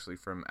family is actually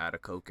from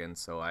Atacoken,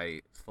 so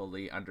I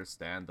fully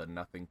understand the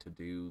nothing to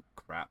do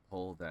crap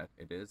hole that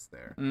it is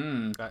there.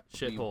 That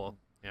shithole.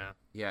 Yeah.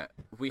 Yeah,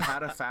 we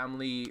had a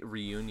family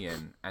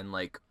reunion, and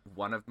like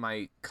one of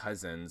my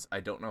cousins, I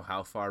don't know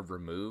how far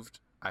removed,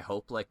 I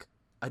hope like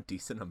a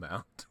decent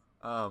amount.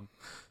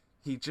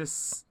 He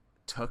just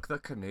took the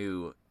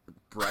canoe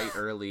bright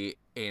early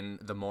in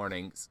the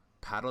mornings,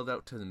 paddled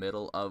out to the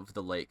middle of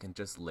the lake, and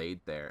just laid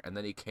there. And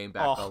then he came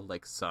back all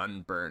like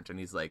sunburnt, and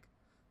he's like,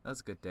 "That was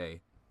a good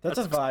day." That's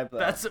a vibe, though.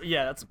 That's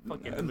a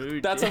fucking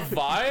mood. That's a dude.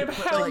 vibe?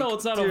 Hell no,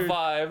 it's not dude. a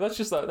vibe. That's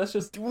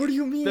just. What do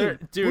you mean?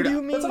 Dude, what do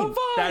you mean? That's not a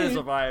vibe. That is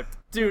a vibe,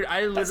 dude.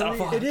 I That's not a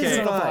literally. vibe. It is It's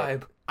a not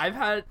vibe.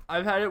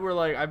 I've had it where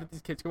like I've had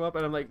these kids come up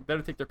and I'm like,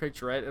 better take their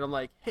picture, right? And I'm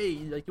like, hey,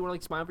 like you want to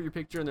like smile for your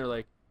picture? And they're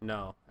like,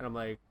 no. And I'm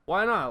like,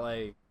 why not?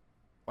 Like,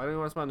 why don't you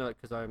want to smile? And they're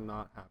like, because I'm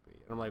not happy.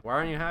 And I'm like, why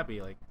aren't you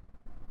happy? Like,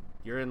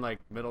 you're in like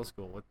middle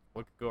school. What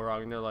could go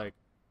wrong? And they're like,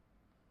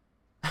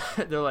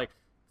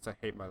 because I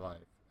hate my life.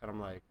 And I'm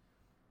like,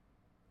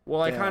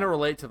 well, I Yeah. kind of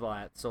relate to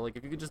that. So like,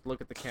 if you could just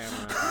look at the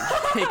camera,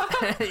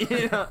 like,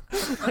 you know,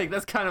 like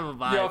that's kind of a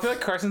vibe. Yo, I feel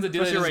like Carson's the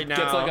dude that Especially just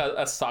right gets now. like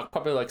a sock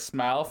puppet, like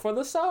smile for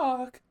the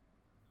sock.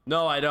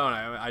 No, I don't.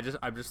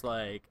 I'm just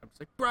like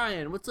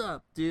Brian, what's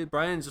up, dude?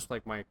 Brian's just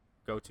like my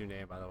go-to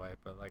name, by the way.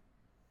 But like,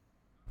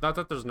 not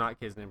that there's not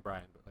kids named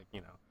Brian, but like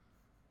you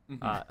know,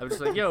 I'm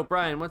just like, yo,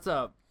 Brian, what's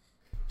up?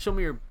 Show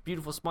me your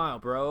beautiful smile,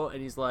 bro.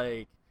 And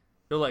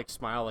he'll like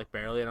smile like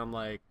barely, and I'm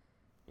like,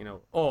 you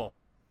know, oh,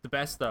 the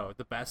best though.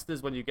 The best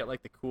is when you get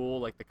like the cool,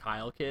 like the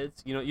Kyle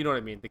kids. You know what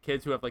I mean? The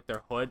kids who have like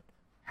their hood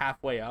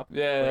halfway up.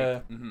 Yeah.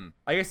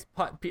 I guess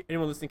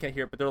anyone listening can't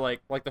hear it, but they're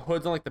like the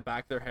hood's on like the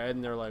back of their head,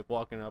 and they're like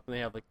walking up, and they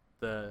have like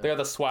They got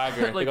the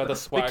swagger. They like got the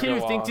swagger. kid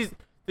who walk. thinks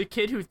the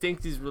kid who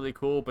thinks he's really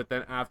cool, but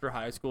then after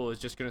high school is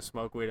just gonna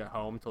smoke weed at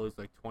home until he's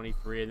like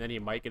 23, and then he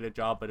might get a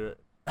job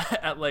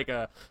at like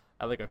a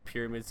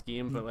pyramid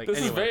scheme. But like This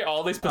anyway, is very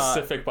oddly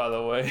specific, by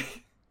the way.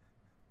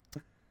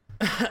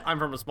 I'm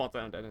from a small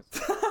town, Dennis.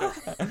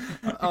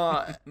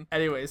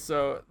 Anyway,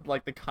 so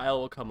like the Kyle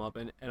will come up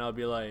and I'll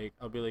be like,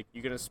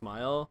 you gonna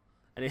smile?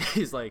 And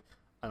he's like,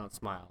 I don't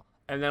smile.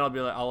 And then I'll be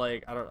like,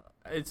 I don't.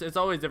 It's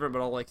always different,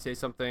 but I'll like say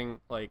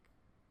something like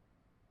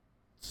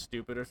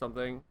stupid or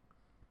something.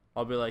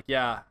 I'll be like,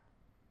 yeah,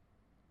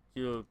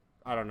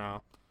 I don't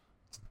know.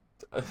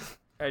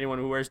 Anyone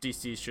who wears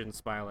DC shouldn't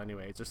smile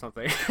anyways or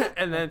something.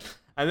 and then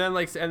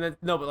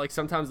no, but like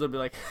sometimes they'll be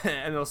like,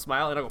 and they'll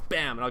smile and I'll go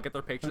bam and I'll get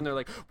their picture and they're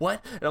like,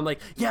 what? And I'm like,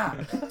 yeah,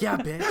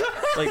 bitch.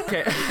 Like,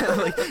 okay.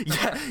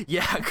 like,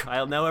 yeah,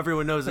 Kyle. Now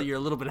everyone knows that you're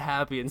a little bit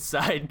happy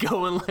inside.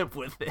 Go and live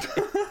with it.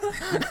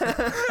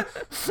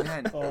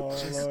 Man, Oh,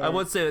 just, I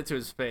won't say that to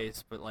his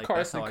face, but like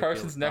that's how I feel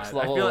Carson's with next that.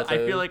 level I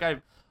feel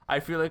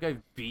with like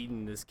I've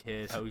beaten this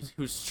kid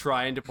who's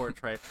trying to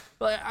portray.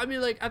 But I mean,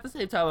 like at the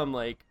same time, I'm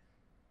like,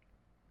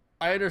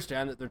 I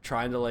understand that they're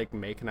trying to like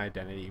make an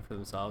identity for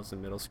themselves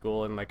in middle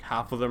school, and like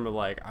half of them are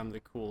like, I'm the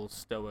cool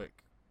stoic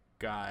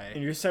guy.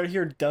 And you're out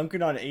here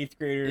dunking on 8th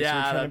graders. Yeah,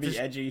 You're trying to I'm be just-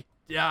 edgy.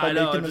 Yeah, by I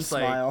know. making them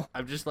smile.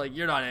 I'm just like,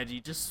 you're not edgy.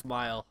 Just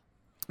smile.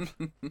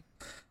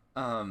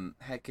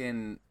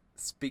 heckin',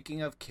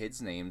 speaking of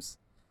kids' names,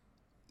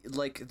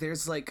 like,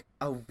 there's, like,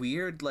 a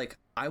weird, like,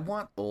 I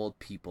want old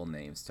people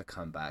names to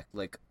come back.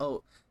 Like,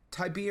 oh,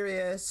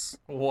 Tiberius,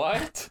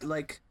 What?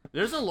 like,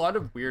 There's a lot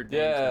of weird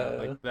names now,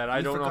 Yeah. like that I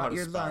you don't know how forgot to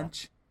your spell.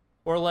 lunch.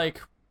 Or like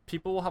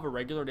people will have a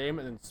regular name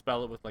and then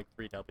spell it with like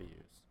 3 W's.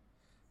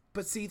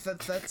 But see,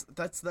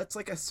 that's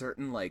like a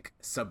certain, like,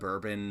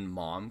 suburban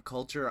mom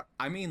culture.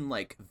 I mean,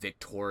 like,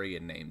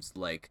 Victorian names,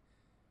 like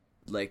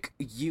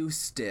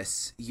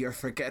Eustace, you're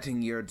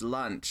forgetting your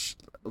lunch.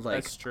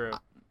 Like, That's true.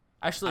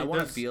 Actually, I want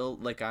to there's, feel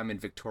like I'm in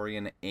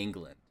Victorian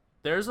England.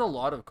 there's a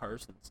lot of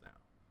Carsons now.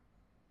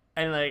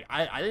 And like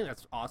I think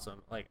that's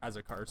awesome. Like as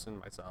a Carson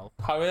myself,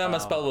 How many of them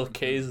are spelled with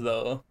K's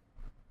though?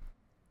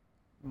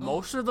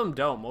 most of them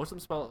don't. Most of them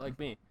spell it like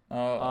me.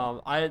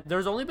 Oh,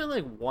 There's only been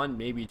like one,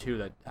 maybe two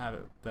that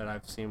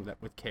I've seen that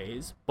with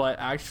K's. But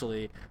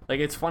actually, like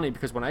it's funny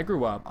because when I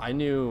grew up, I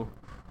knew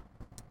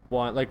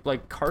one like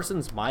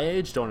Carsons my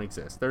age don't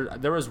exist.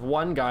 There was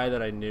one guy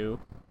that I knew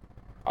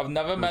I've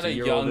never met a a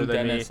year young older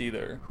than Dennis me.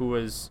 either. who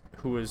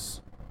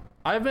was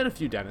I've met a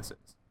few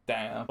Dennises,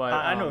 Damn. but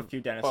I know a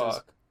few Dennises.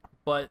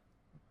 Fuck.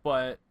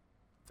 but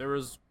there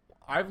was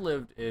I've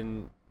lived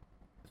in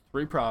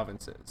 3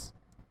 provinces,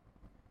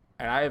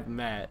 and I have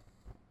met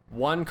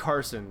one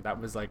Carson that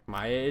was like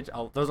my age.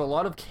 There's a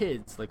lot of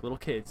kids, like little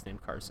kids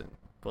named Carson,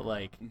 but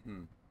like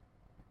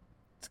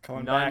It's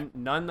coming back.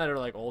 none that are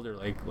like older,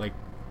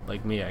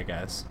 like me, I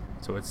guess.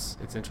 So it's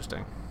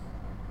interesting.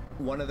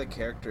 One of the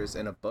characters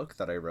in a book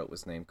that I wrote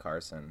was named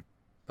Carson,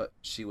 but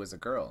she was a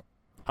girl.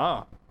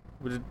 Oh,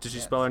 did she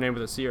spell her name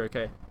with a C or a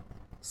K?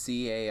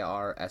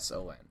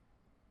 Carson.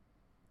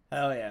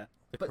 Hell yeah.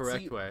 The But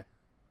correct see- way.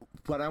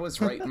 When I was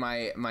writing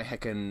my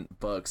heckin'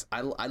 books,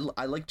 I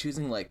like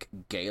choosing like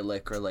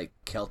Gaelic or like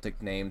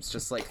Celtic names,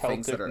 just like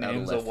things that Celtic are out of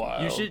names left are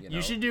wild. You Oh, should you you,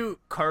 know. should do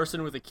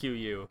Carson with a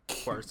QU.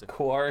 Carson.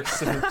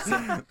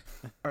 Carson.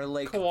 or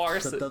like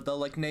Carson. they'll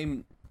like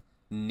name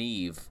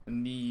Neve,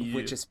 Need.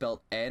 which is spelled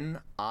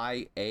Niamh.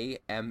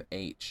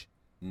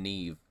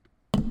 Neve.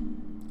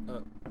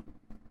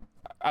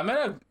 I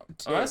met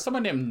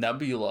someone named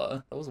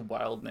Nebula. That was a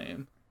wild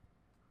name.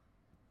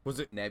 Was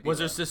it? Nebula. Was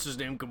her sister's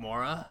name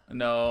Gamora?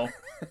 No.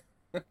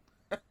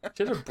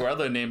 She had a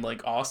brother named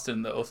like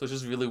Austin though, so it's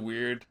just really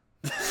weird.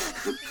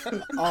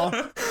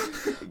 Oh,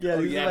 yeah,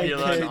 these yeah, are my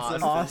Nebula kids,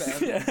 and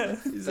Austin. Yeah.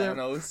 These are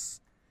Thanos.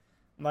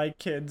 my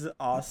kids,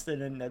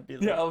 Austin and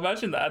Nebula. Yeah, I'll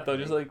imagine that though,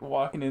 just like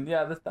walking in.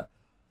 Yeah,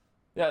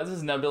 this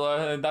is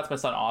Nebula, and that's my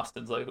son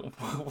Austin's. Like,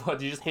 what?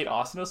 Do you just hate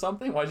Austin or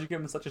something? Why'd you give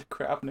him such a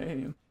crap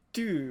name?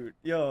 Dude,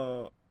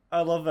 yo,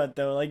 I love that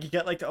though. Like you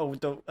get like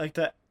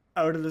the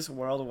out of this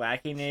world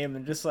wacky name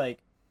and just like,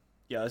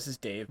 yo, this is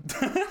Dave.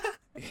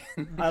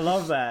 I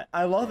love that.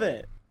 I love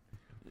it.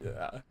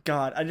 Yeah.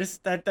 God,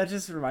 that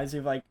just reminds me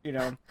of like, you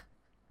know,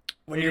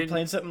 when You you're didn't-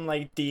 playing something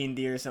like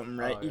D&D or something,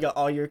 right? Oh, You yeah. got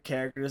all your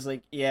characters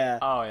like, yeah,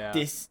 Oh yeah.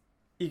 this.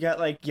 You got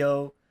like,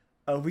 yo,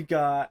 we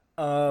got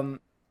We got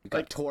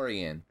Like-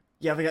 Torian.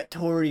 yeah, we got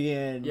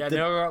Torian. Yeah, the-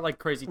 they all got like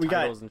crazy we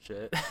got- titles and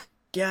shit.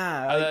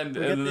 yeah. And like,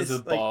 then- we got and this this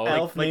is like Bob.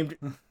 elf Like-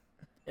 named.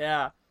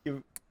 Yeah.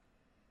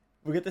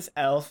 We got this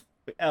elf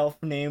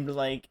named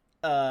like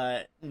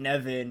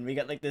Nevin. We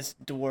got like this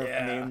dwarf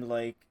Yeah. named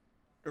like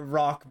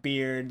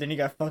Rockbeard. Then you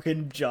got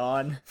fucking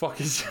John. Fuck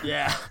is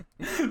Yeah.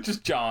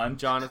 just John.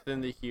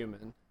 Jonathan the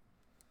Human.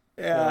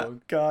 Yeah, So-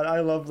 God, I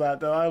love that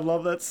though. I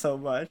love that so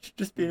much.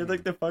 Just being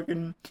like the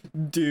fucking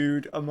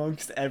dude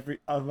amongst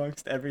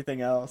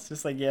everything else.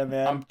 Just like, yeah,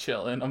 man. I'm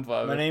chilling. I'm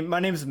vibing. My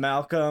name's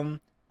Malcolm.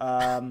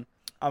 I'm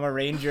a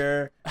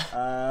ranger.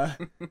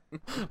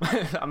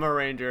 I'm a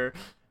ranger.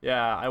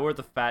 Yeah, I wear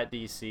the fat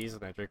DCs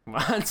and I drink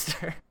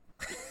Monster.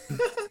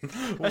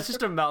 That's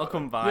just a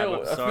Malcolm vibe. Yo,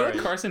 I'm I feel sorry.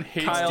 like Carson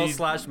hates Kyle DC.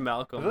 slash I feel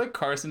Malcolm. like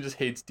Carson just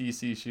hates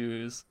DC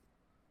shoes.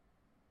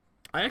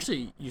 I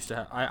actually used to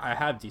have. I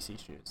have DC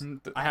shoes. Mm,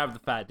 I have the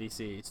fat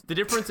DCs. The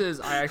difference is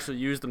I actually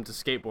use them to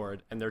skateboard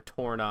and they're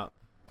torn up.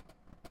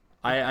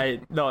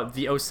 No,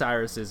 the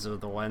Osiris's are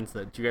the ones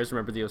that. Do you guys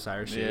remember the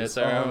Osiris shoes? Yes,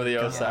 I remember the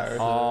God. Osiris.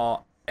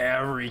 Oh,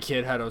 every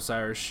kid had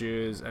Osiris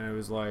shoes, and it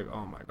was like,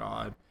 oh my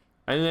god.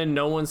 And then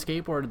no one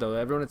skateboarded though.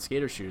 Everyone had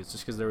skater shoes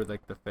just because they were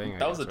like the thing. I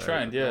That was guess, a right?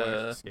 trend, But no one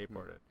yeah. actually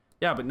skateboarded.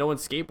 Yeah, but no one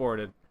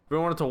skateboarded.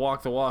 Everyone wanted to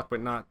walk the walk,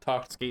 but not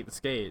Talk. skate the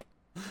skate.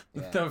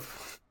 Yeah.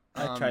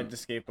 I tried to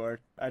skateboard.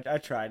 I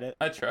tried it.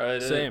 I tried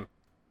it. Same.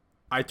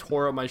 I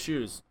tore up my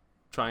shoes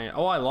trying.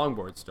 Oh, I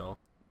longboard still.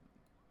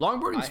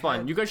 Longboarding's I fun.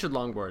 had- You guys should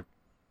longboard.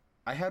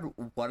 I had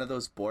one of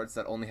those boards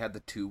that only had the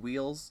 2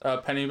 wheels.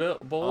 Penny bolts.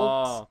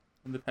 Oh,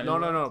 The penny no.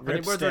 bolts?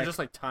 Penny boards are Ripstick. just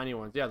like tiny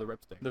ones. Yeah, the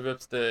ripstick. The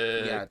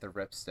ripstick. Yeah, the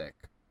ripstick.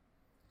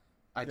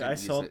 I didn't I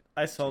use sold it.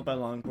 I sold my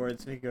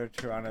longboards. We go to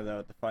Toronto though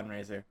at the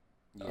fundraiser.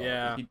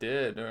 Yeah. He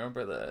did. I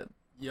remember that.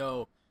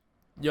 Yo,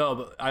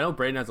 but I know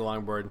Brayden has a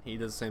longboard, and he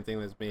does the same thing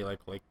as me. Like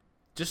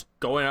just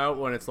going out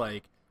when it's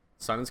like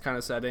sun's kind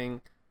of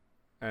setting,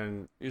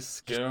 and You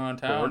just get around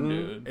town, Gordon,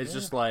 dude. it's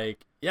just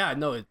like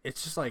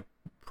it's just like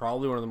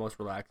probably one of the most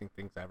relaxing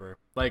things ever.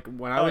 Like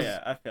when I Oh was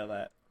yeah, I feel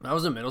that. when I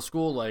was in middle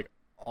school, like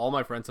all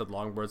my friends had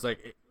longboards.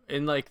 Like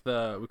in like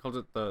we called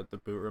it the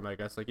boot room, I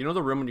guess. Like you know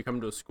the room when you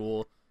come to a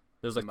school,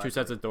 there's like The two mud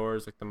sets of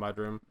doors, like the mud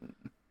room.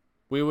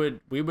 We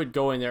would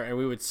go in there and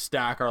we would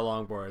stack our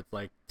longboards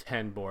like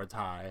 10 boards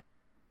high,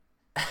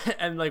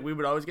 and like we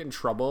would always get in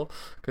trouble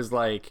because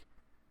like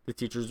the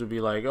teachers would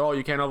be like, "Oh,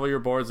 you can't have all your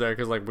boards there,"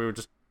 because like we would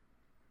just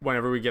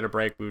whenever we get a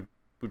break, we'd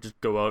just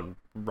go out and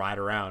ride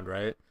around,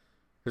 right?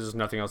 Because there's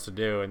nothing else to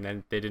do, and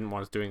then they didn't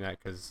want us doing that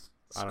because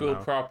I don't School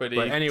know. property.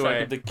 But anyway-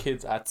 Trying to get the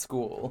kids at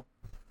school.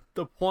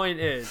 The point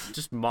is,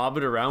 just mob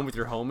it around with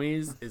your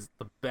homies is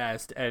the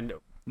best. And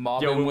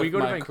Mobbing when we with go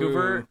to my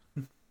Vancouver,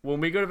 crew. when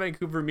we go to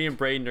Vancouver, me and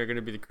Brayden are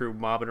gonna be the crew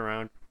mobbing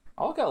around.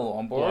 I'll get a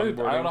longboard. I Longboarding.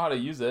 don't know how to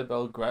use it, but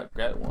I'll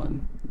get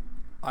one.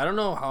 I don't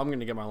know how I'm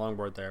gonna get my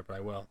longboard there, but I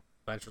will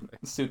eventually.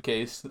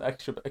 Suitcase,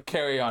 extra a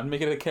carry-on.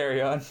 Make it a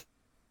carry-on.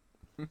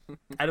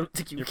 I don't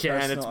think you Your can.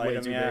 It's personal way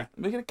item, too yeah. big.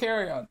 Make it a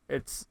carry-on.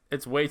 It's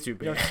way too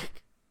big. Yo,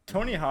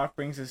 Tony Hawk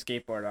brings his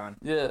skateboard on.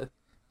 Yeah.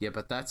 Yeah,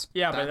 but that's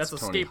Yeah, but that's a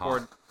Tony skateboard.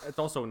 Hawk. It's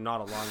also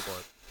not a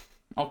longboard.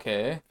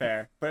 Okay.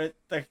 Fair, but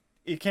like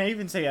you can't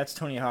even say that's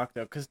Tony Hawk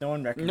though, because no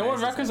one recognizes. No one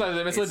him.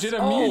 recognizes him. It's It's- legit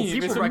a Oh, meme.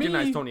 people It's a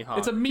recognize meme. Tony Hawk.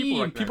 It's a meme.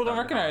 People People don't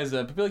recognize recognize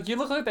him. People are like, you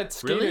look like that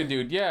skater Really?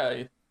 dude.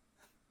 Yeah.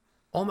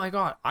 Oh my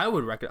god, I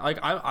would recognize.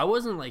 Like I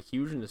wasn't like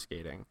huge into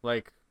skating.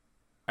 Like,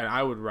 and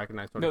I would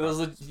recognize Tony No,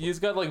 Hawk. he's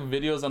got like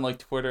videos on like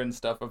Twitter and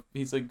stuff. Of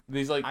he's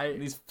flying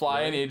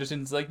Really? agents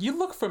and it's like, you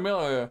look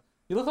familiar.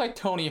 You look like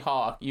Tony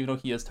Hawk, even though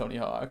he is Tony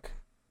Hawk.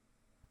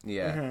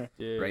 Yeah. Mhm.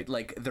 Yeah. Right,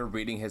 like they're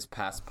reading his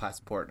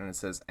passport and it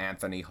says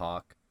Anthony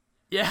Hawk.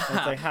 Yeah. It's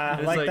like, ha,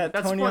 It's like that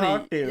that's Tony funny.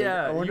 Hawk dude.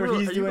 Yeah. I wonder you what were-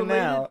 he's are you doing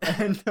related? now.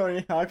 And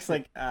Tony Hawk's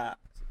like,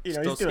 he's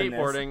Still doing this.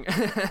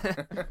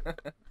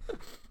 skateboarding.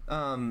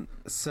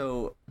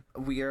 So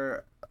we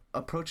are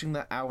approaching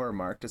the hour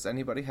mark. Does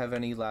anybody have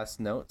any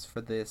last notes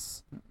for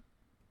this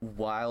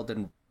wild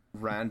and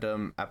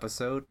random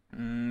episode?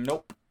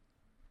 Nope.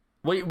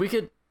 we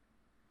could.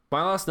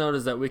 My last note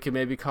is that we could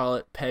maybe call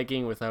it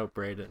pegging without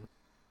Braden.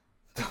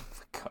 Oh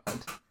my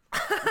god.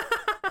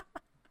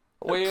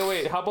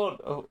 Wait. How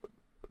about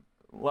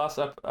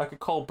I could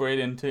call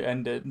Braden to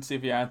end it and see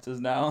if he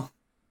answers now.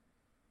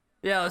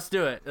 Yeah, let's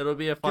do it. It'll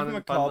be a fun, Give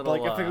him a fun call, little.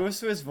 but like if it goes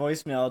to his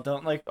voicemail,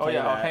 don't like. Oh play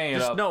yeah, I'll that. hang it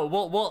just up. no,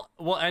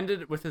 we'll end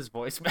it with his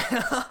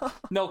voicemail.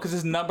 No, because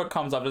his number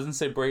comes up. It doesn't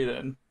say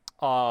Braden.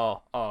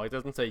 oh, it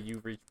doesn't say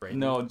you've reached Braden.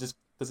 No, just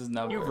this is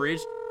number. You've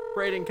reached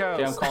Braden Coast.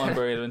 Yeah, I'm calling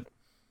Braden.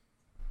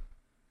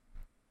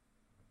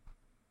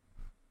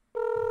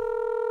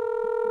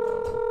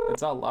 No,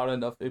 it's not loud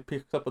enough. It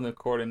picks up on the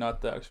recording,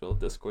 not the actual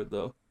Discord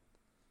though.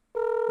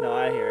 No,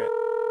 I hear it.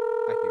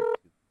 I hear it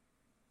too.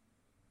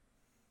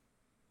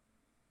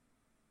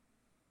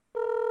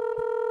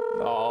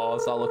 Oh,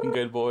 it's not looking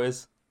good,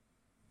 boys.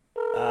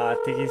 I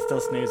think he's still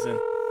snoozing.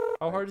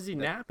 How hard is he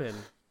napping?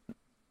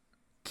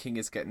 King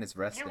is getting his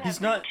rest in.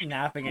 He's not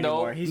napping No,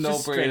 anymore. He's no,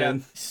 just straight up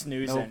Braden.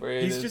 snoozing. No,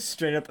 Braden. He's just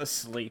straight up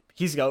asleep.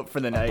 He's out for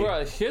the night.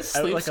 Bro, his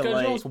Out sleep like a schedule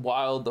light. is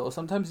wild though.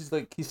 Sometimes he's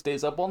like he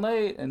stays up all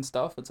night and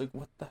stuff. It's like,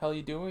 what the hell are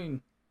you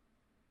doing?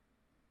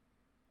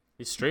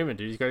 He's streaming,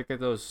 dude. He's gotta get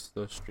those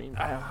streams.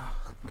 Ah,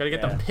 Gotta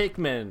get yeah. the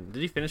Pikmin.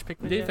 Did he finish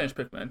Pikmin? He did yet? finish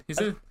Pikmin. He's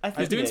I he's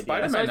think doing he did,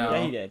 Spider-Man yeah.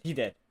 now. Yeah, he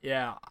did.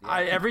 Yeah. Yeah.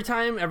 Every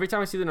time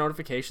I see the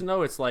notification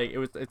though, it's like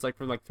it's like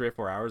from like 3 or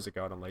 4 hours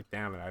ago, and I'm like,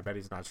 damn it, I bet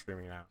he's not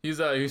streaming now. He's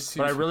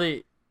But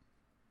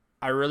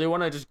I really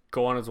want to just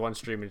go on his one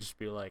stream and just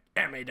be like,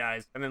 anime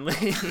dies, and then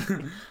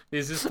leave.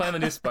 he's just playing the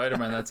new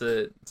Spider-Man. That's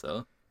it.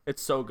 So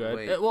It's so good.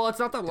 Wait. Well, it's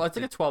not that long. It's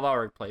like a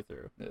 12-hour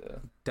playthrough yeah.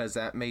 Does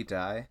Aunt May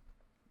die?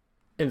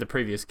 in the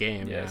previous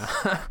game. Yes.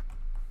 Yeah.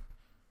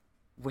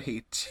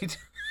 Wait, she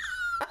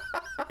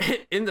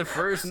In the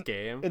first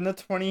game. In the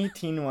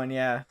 2018 one,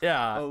 yeah.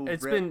 Yeah. Oh,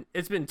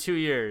 It's been 2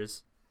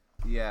 years.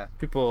 yeah.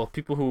 People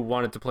who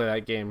wanted to play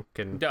that game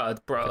can. Yeah,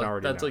 bro. Can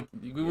already That's know. like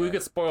we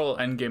could spoil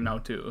Endgame now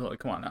too. Like,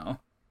 come on now.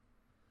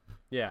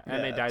 Yeah. Yeah,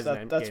 Anime dies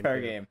in that's Endgame,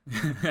 fair too. game.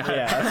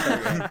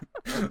 Yeah,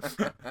 that's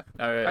fair game.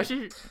 All right.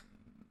 Actually,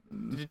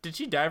 did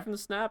she die from the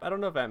snap? I don't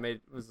know if that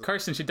was.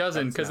 Carson, she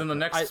doesn't, because in the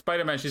next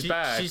Spider-Man, she's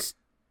back.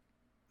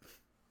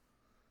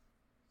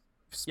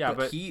 Yeah,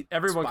 but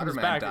everyone comes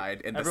Spider-Man back.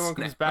 died in the Everyone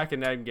comes snap. back in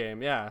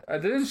Endgame. Yeah. I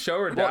didn't show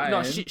her Well, dying.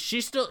 no,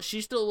 she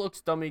still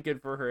looks dummy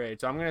good for her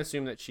age. So I'm gonna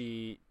assume that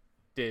she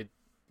did,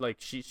 like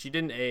she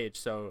didn't age.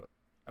 So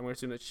I'm gonna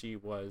assume that she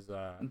was.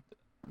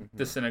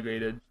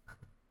 disintegrated.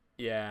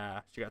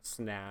 Yeah, she got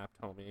snapped,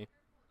 homie.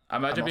 I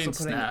I'm imagine also being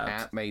putting snapped.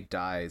 Aunt May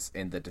dies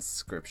in the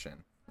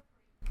description.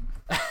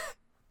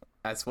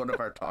 As one of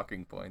our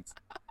talking points.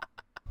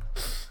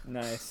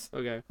 Nice.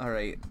 Okay. All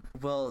right.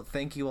 Well,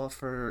 thank you all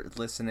for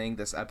listening.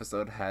 This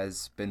episode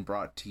has been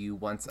brought to you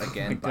once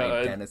again by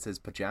God. Dennis's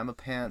pajama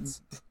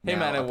pants. Hey, now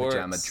man, a it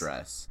pajama works.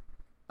 dress.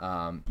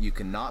 You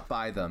cannot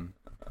buy them.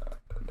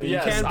 You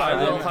Yes, can buy I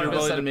will them if you're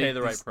willing to 100% pay make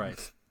the right these-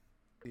 price.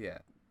 Yeah.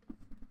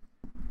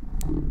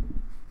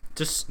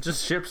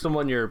 Just ship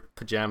someone your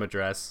pajama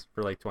dress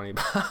for like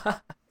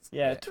 $20.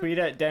 Yeah, tweet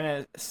at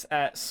Dennis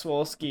at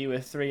Swolski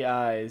with 3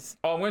 eyes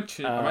Oh, I'm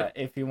gonna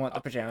if you want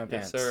the pajama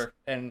Yes, pants. sir.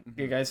 And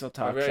you guys will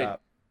talk Alright.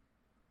 shop.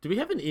 Do we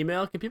have an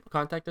email? Can people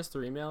contact us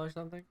through email or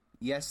something?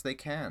 Yes, they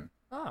can.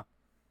 Oh.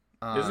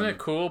 Isn't it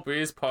Cool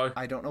Breeze Pod?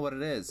 I don't know what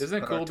it is. Isn't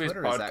it but our Cool Breeze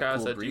Twitter is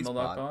Podcast at @CoolBreezePod.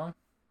 gmail.com?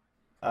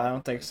 I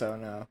don't think so,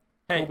 no.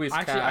 Hey, Cool Breeze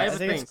actually, Cast. I I have a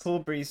think thing. it's Cool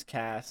Breeze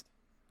Cast.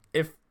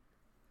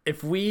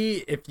 If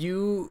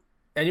you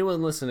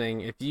anyone listening,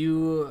 if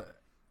you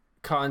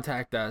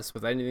contact us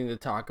with anything to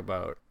talk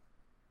about,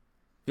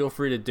 feel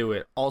free to do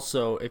it.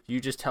 Also, if you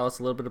just tell us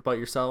a little bit about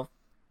yourself,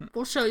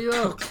 we'll show you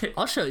out. Okay.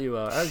 I'll show you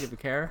out. I don't give a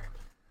care.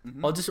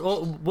 We'll do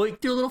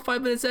a little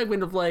 5-minute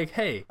segment of like,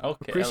 hey, Okay, I like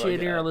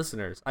appreciating that. our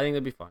listeners. I think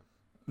that'd be fun.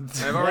 And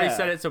I've already Yeah.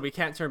 said it, so we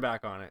can't turn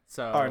back on it.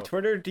 So Our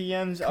Twitter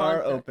DMs are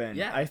Contact- open.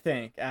 yeah. I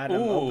think.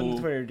 Adam, open Ooh.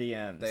 the Twitter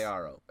DMs. They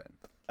are open.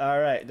 All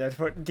right,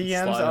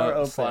 DMs Slide are up,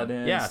 open. slide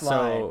in. Yeah, Slide.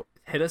 so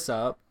hit us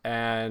up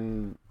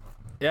and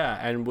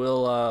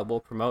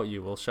we'll promote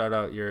you. We'll shout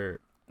out your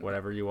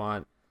whatever you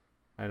want.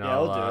 And Yeah,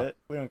 I'll we'll do it.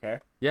 We don't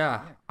care.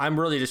 Yeah, I'm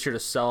really just here to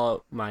sell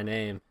out my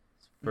name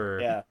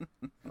for Yeah.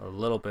 a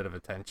little bit of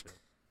attention.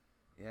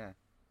 Yeah.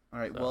 All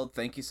right. So- Well,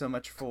 thank you so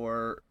much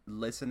for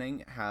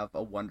listening. Have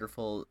a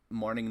wonderful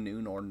morning,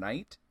 noon, or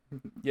night.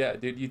 Yeah,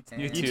 dude, you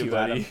You too, too,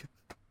 buddy.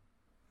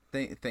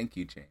 Adam. Thank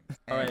you, James.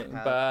 All right, And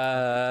have a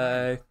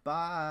good Bye. time.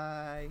 Bye.